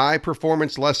 High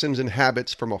Performance Lessons and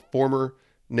Habits from a Former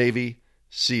Navy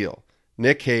SEAL.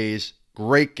 Nick Hayes,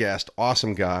 great guest,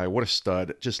 awesome guy. What a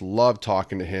stud. Just love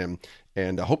talking to him,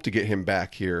 and I hope to get him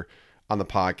back here on the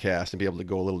podcast and be able to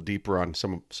go a little deeper on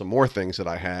some more things that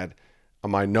I had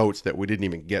on my notes that we didn't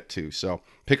even get to. So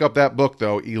pick up that book,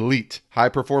 though, Elite: High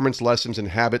Performance Lessons and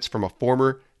Habits from a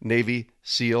Former Navy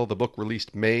SEAL. The book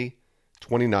released May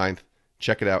 29th.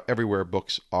 Check it out everywhere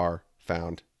books are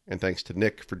found. And thanks to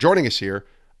Nick for joining us here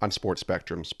on Sports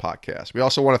Spectrum's podcast. We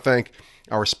also want to thank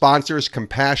our sponsors,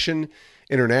 Compassion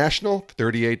International. For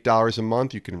 $38 a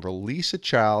month, you can release a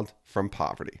child from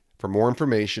poverty. For more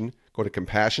information, go to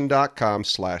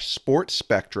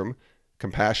compassion.com/sportsspectrum,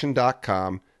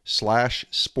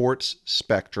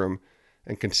 compassion.com/sportsspectrum,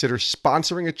 and consider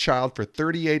sponsoring a child for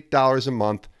 $38 a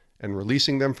month and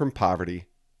releasing them from poverty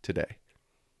today.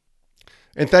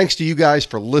 And thanks to you guys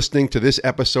for listening to this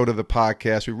episode of the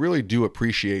podcast. We really do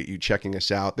appreciate you checking us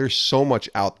out. There's so much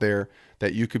out there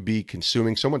that you could be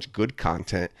consuming, so much good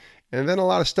content. And then a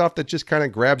lot of stuff that just kind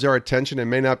of grabs our attention and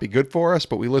may not be good for us,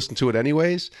 but we listen to it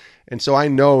anyways. And so I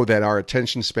know that our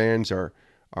attention spans are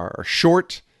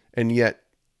short, and yet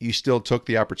you still took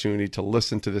the opportunity to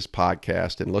listen to this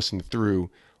podcast and listen through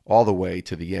all the way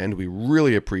to the end. We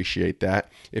really appreciate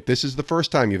that. If this is the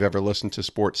first time you've ever listened to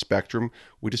Sports Spectrum,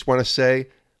 we just want to say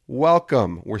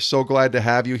welcome. We're so glad to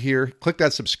have you here. Click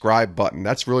that subscribe button.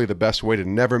 That's really the best way to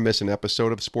never miss an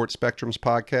episode of Sports Spectrum's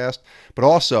podcast. But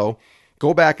also,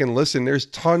 go back and listen. There's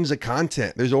tons of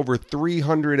content. There's over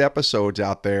 300 episodes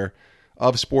out there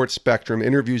of Sports Spectrum,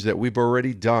 interviews that we've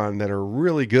already done that are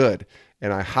really good.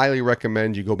 And I highly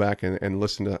recommend you go back and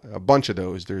listen to a bunch of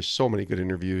those. There's so many good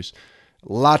interviews.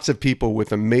 Lots of people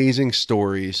with amazing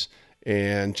stories,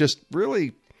 and just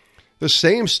really the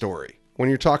same story when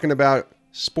you're talking about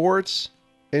sports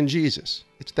and Jesus.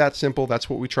 It's that simple. That's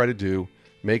what we try to do.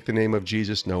 Make the name of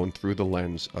Jesus known through the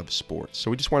lens of sports. So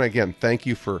we just want to, again, thank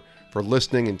you for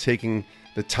listening and taking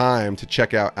the time to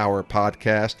check out our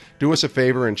podcast. Do us a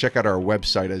favor and check out our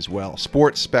website as well,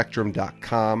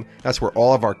 sportspectrum.com. That's where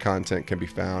all of our content can be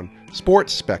found,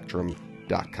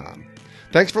 sportspectrum.com.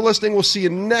 Thanks for listening. We'll see you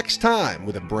next time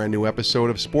with a brand new episode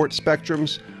of Sports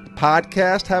Spectrum's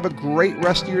podcast. Have a great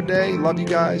rest of your day. Love you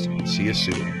guys. See you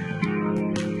soon.